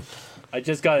racing. I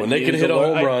just got when they can hit a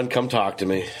home run, come talk to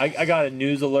me. I got a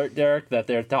news alert, Derek, that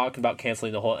they're talking about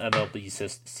canceling the whole MLB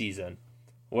season.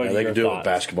 What are they your can do thoughts? it with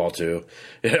basketball, too.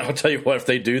 Yeah, I'll tell you what, if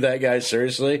they do that, guys,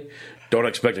 seriously, don't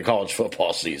expect a college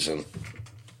football season.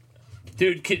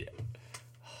 Dude,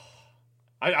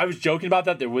 I was joking about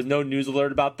that. There was no news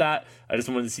alert about that. I just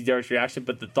wanted to see Derek's reaction.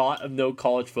 But the thought of no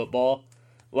college football,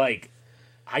 like,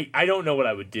 I don't know what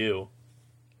I would do.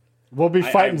 We'll be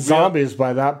fighting zombies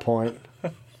by that point.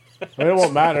 I mean, it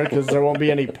won't matter because there won't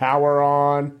be any power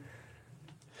on.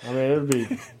 I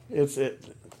mean,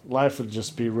 life would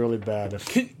just be really bad.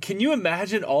 Can you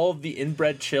imagine all of the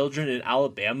inbred children in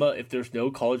Alabama if there's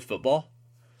no college football?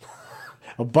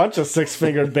 A bunch of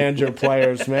six-fingered banjo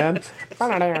players, man.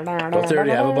 Don't they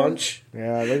already have a bunch?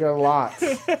 Yeah, they got a lot.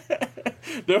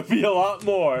 There'll be a lot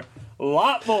more. A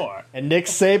lot more. And Nick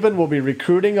Saban will be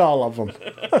recruiting all of them.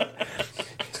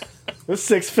 This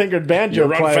six-fingered banjo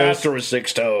players. You run faster with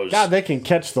six toes. God, they can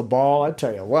catch the ball. I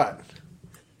tell you what.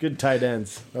 Good tight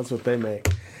ends. That's what they make.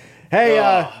 Hey,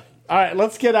 all right,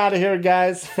 let's get out of here,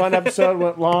 guys. Fun episode,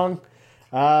 went long.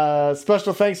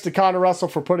 Special thanks to Connor Russell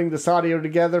for putting this audio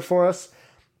together for us.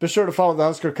 Be sure to follow the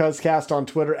Husker Cuzcast on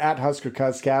Twitter at Husker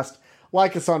Cuzcast.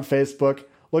 Like us on Facebook.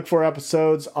 Look for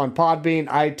episodes on Podbean,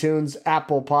 iTunes,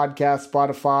 Apple Podcasts,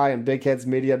 Spotify, and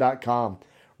BigHeadsMedia.com.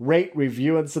 Rate,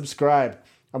 review, and subscribe.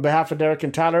 On behalf of Derek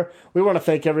and Tyler, we want to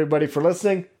thank everybody for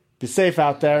listening. Be safe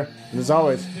out there. And as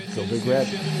always, go Big Red.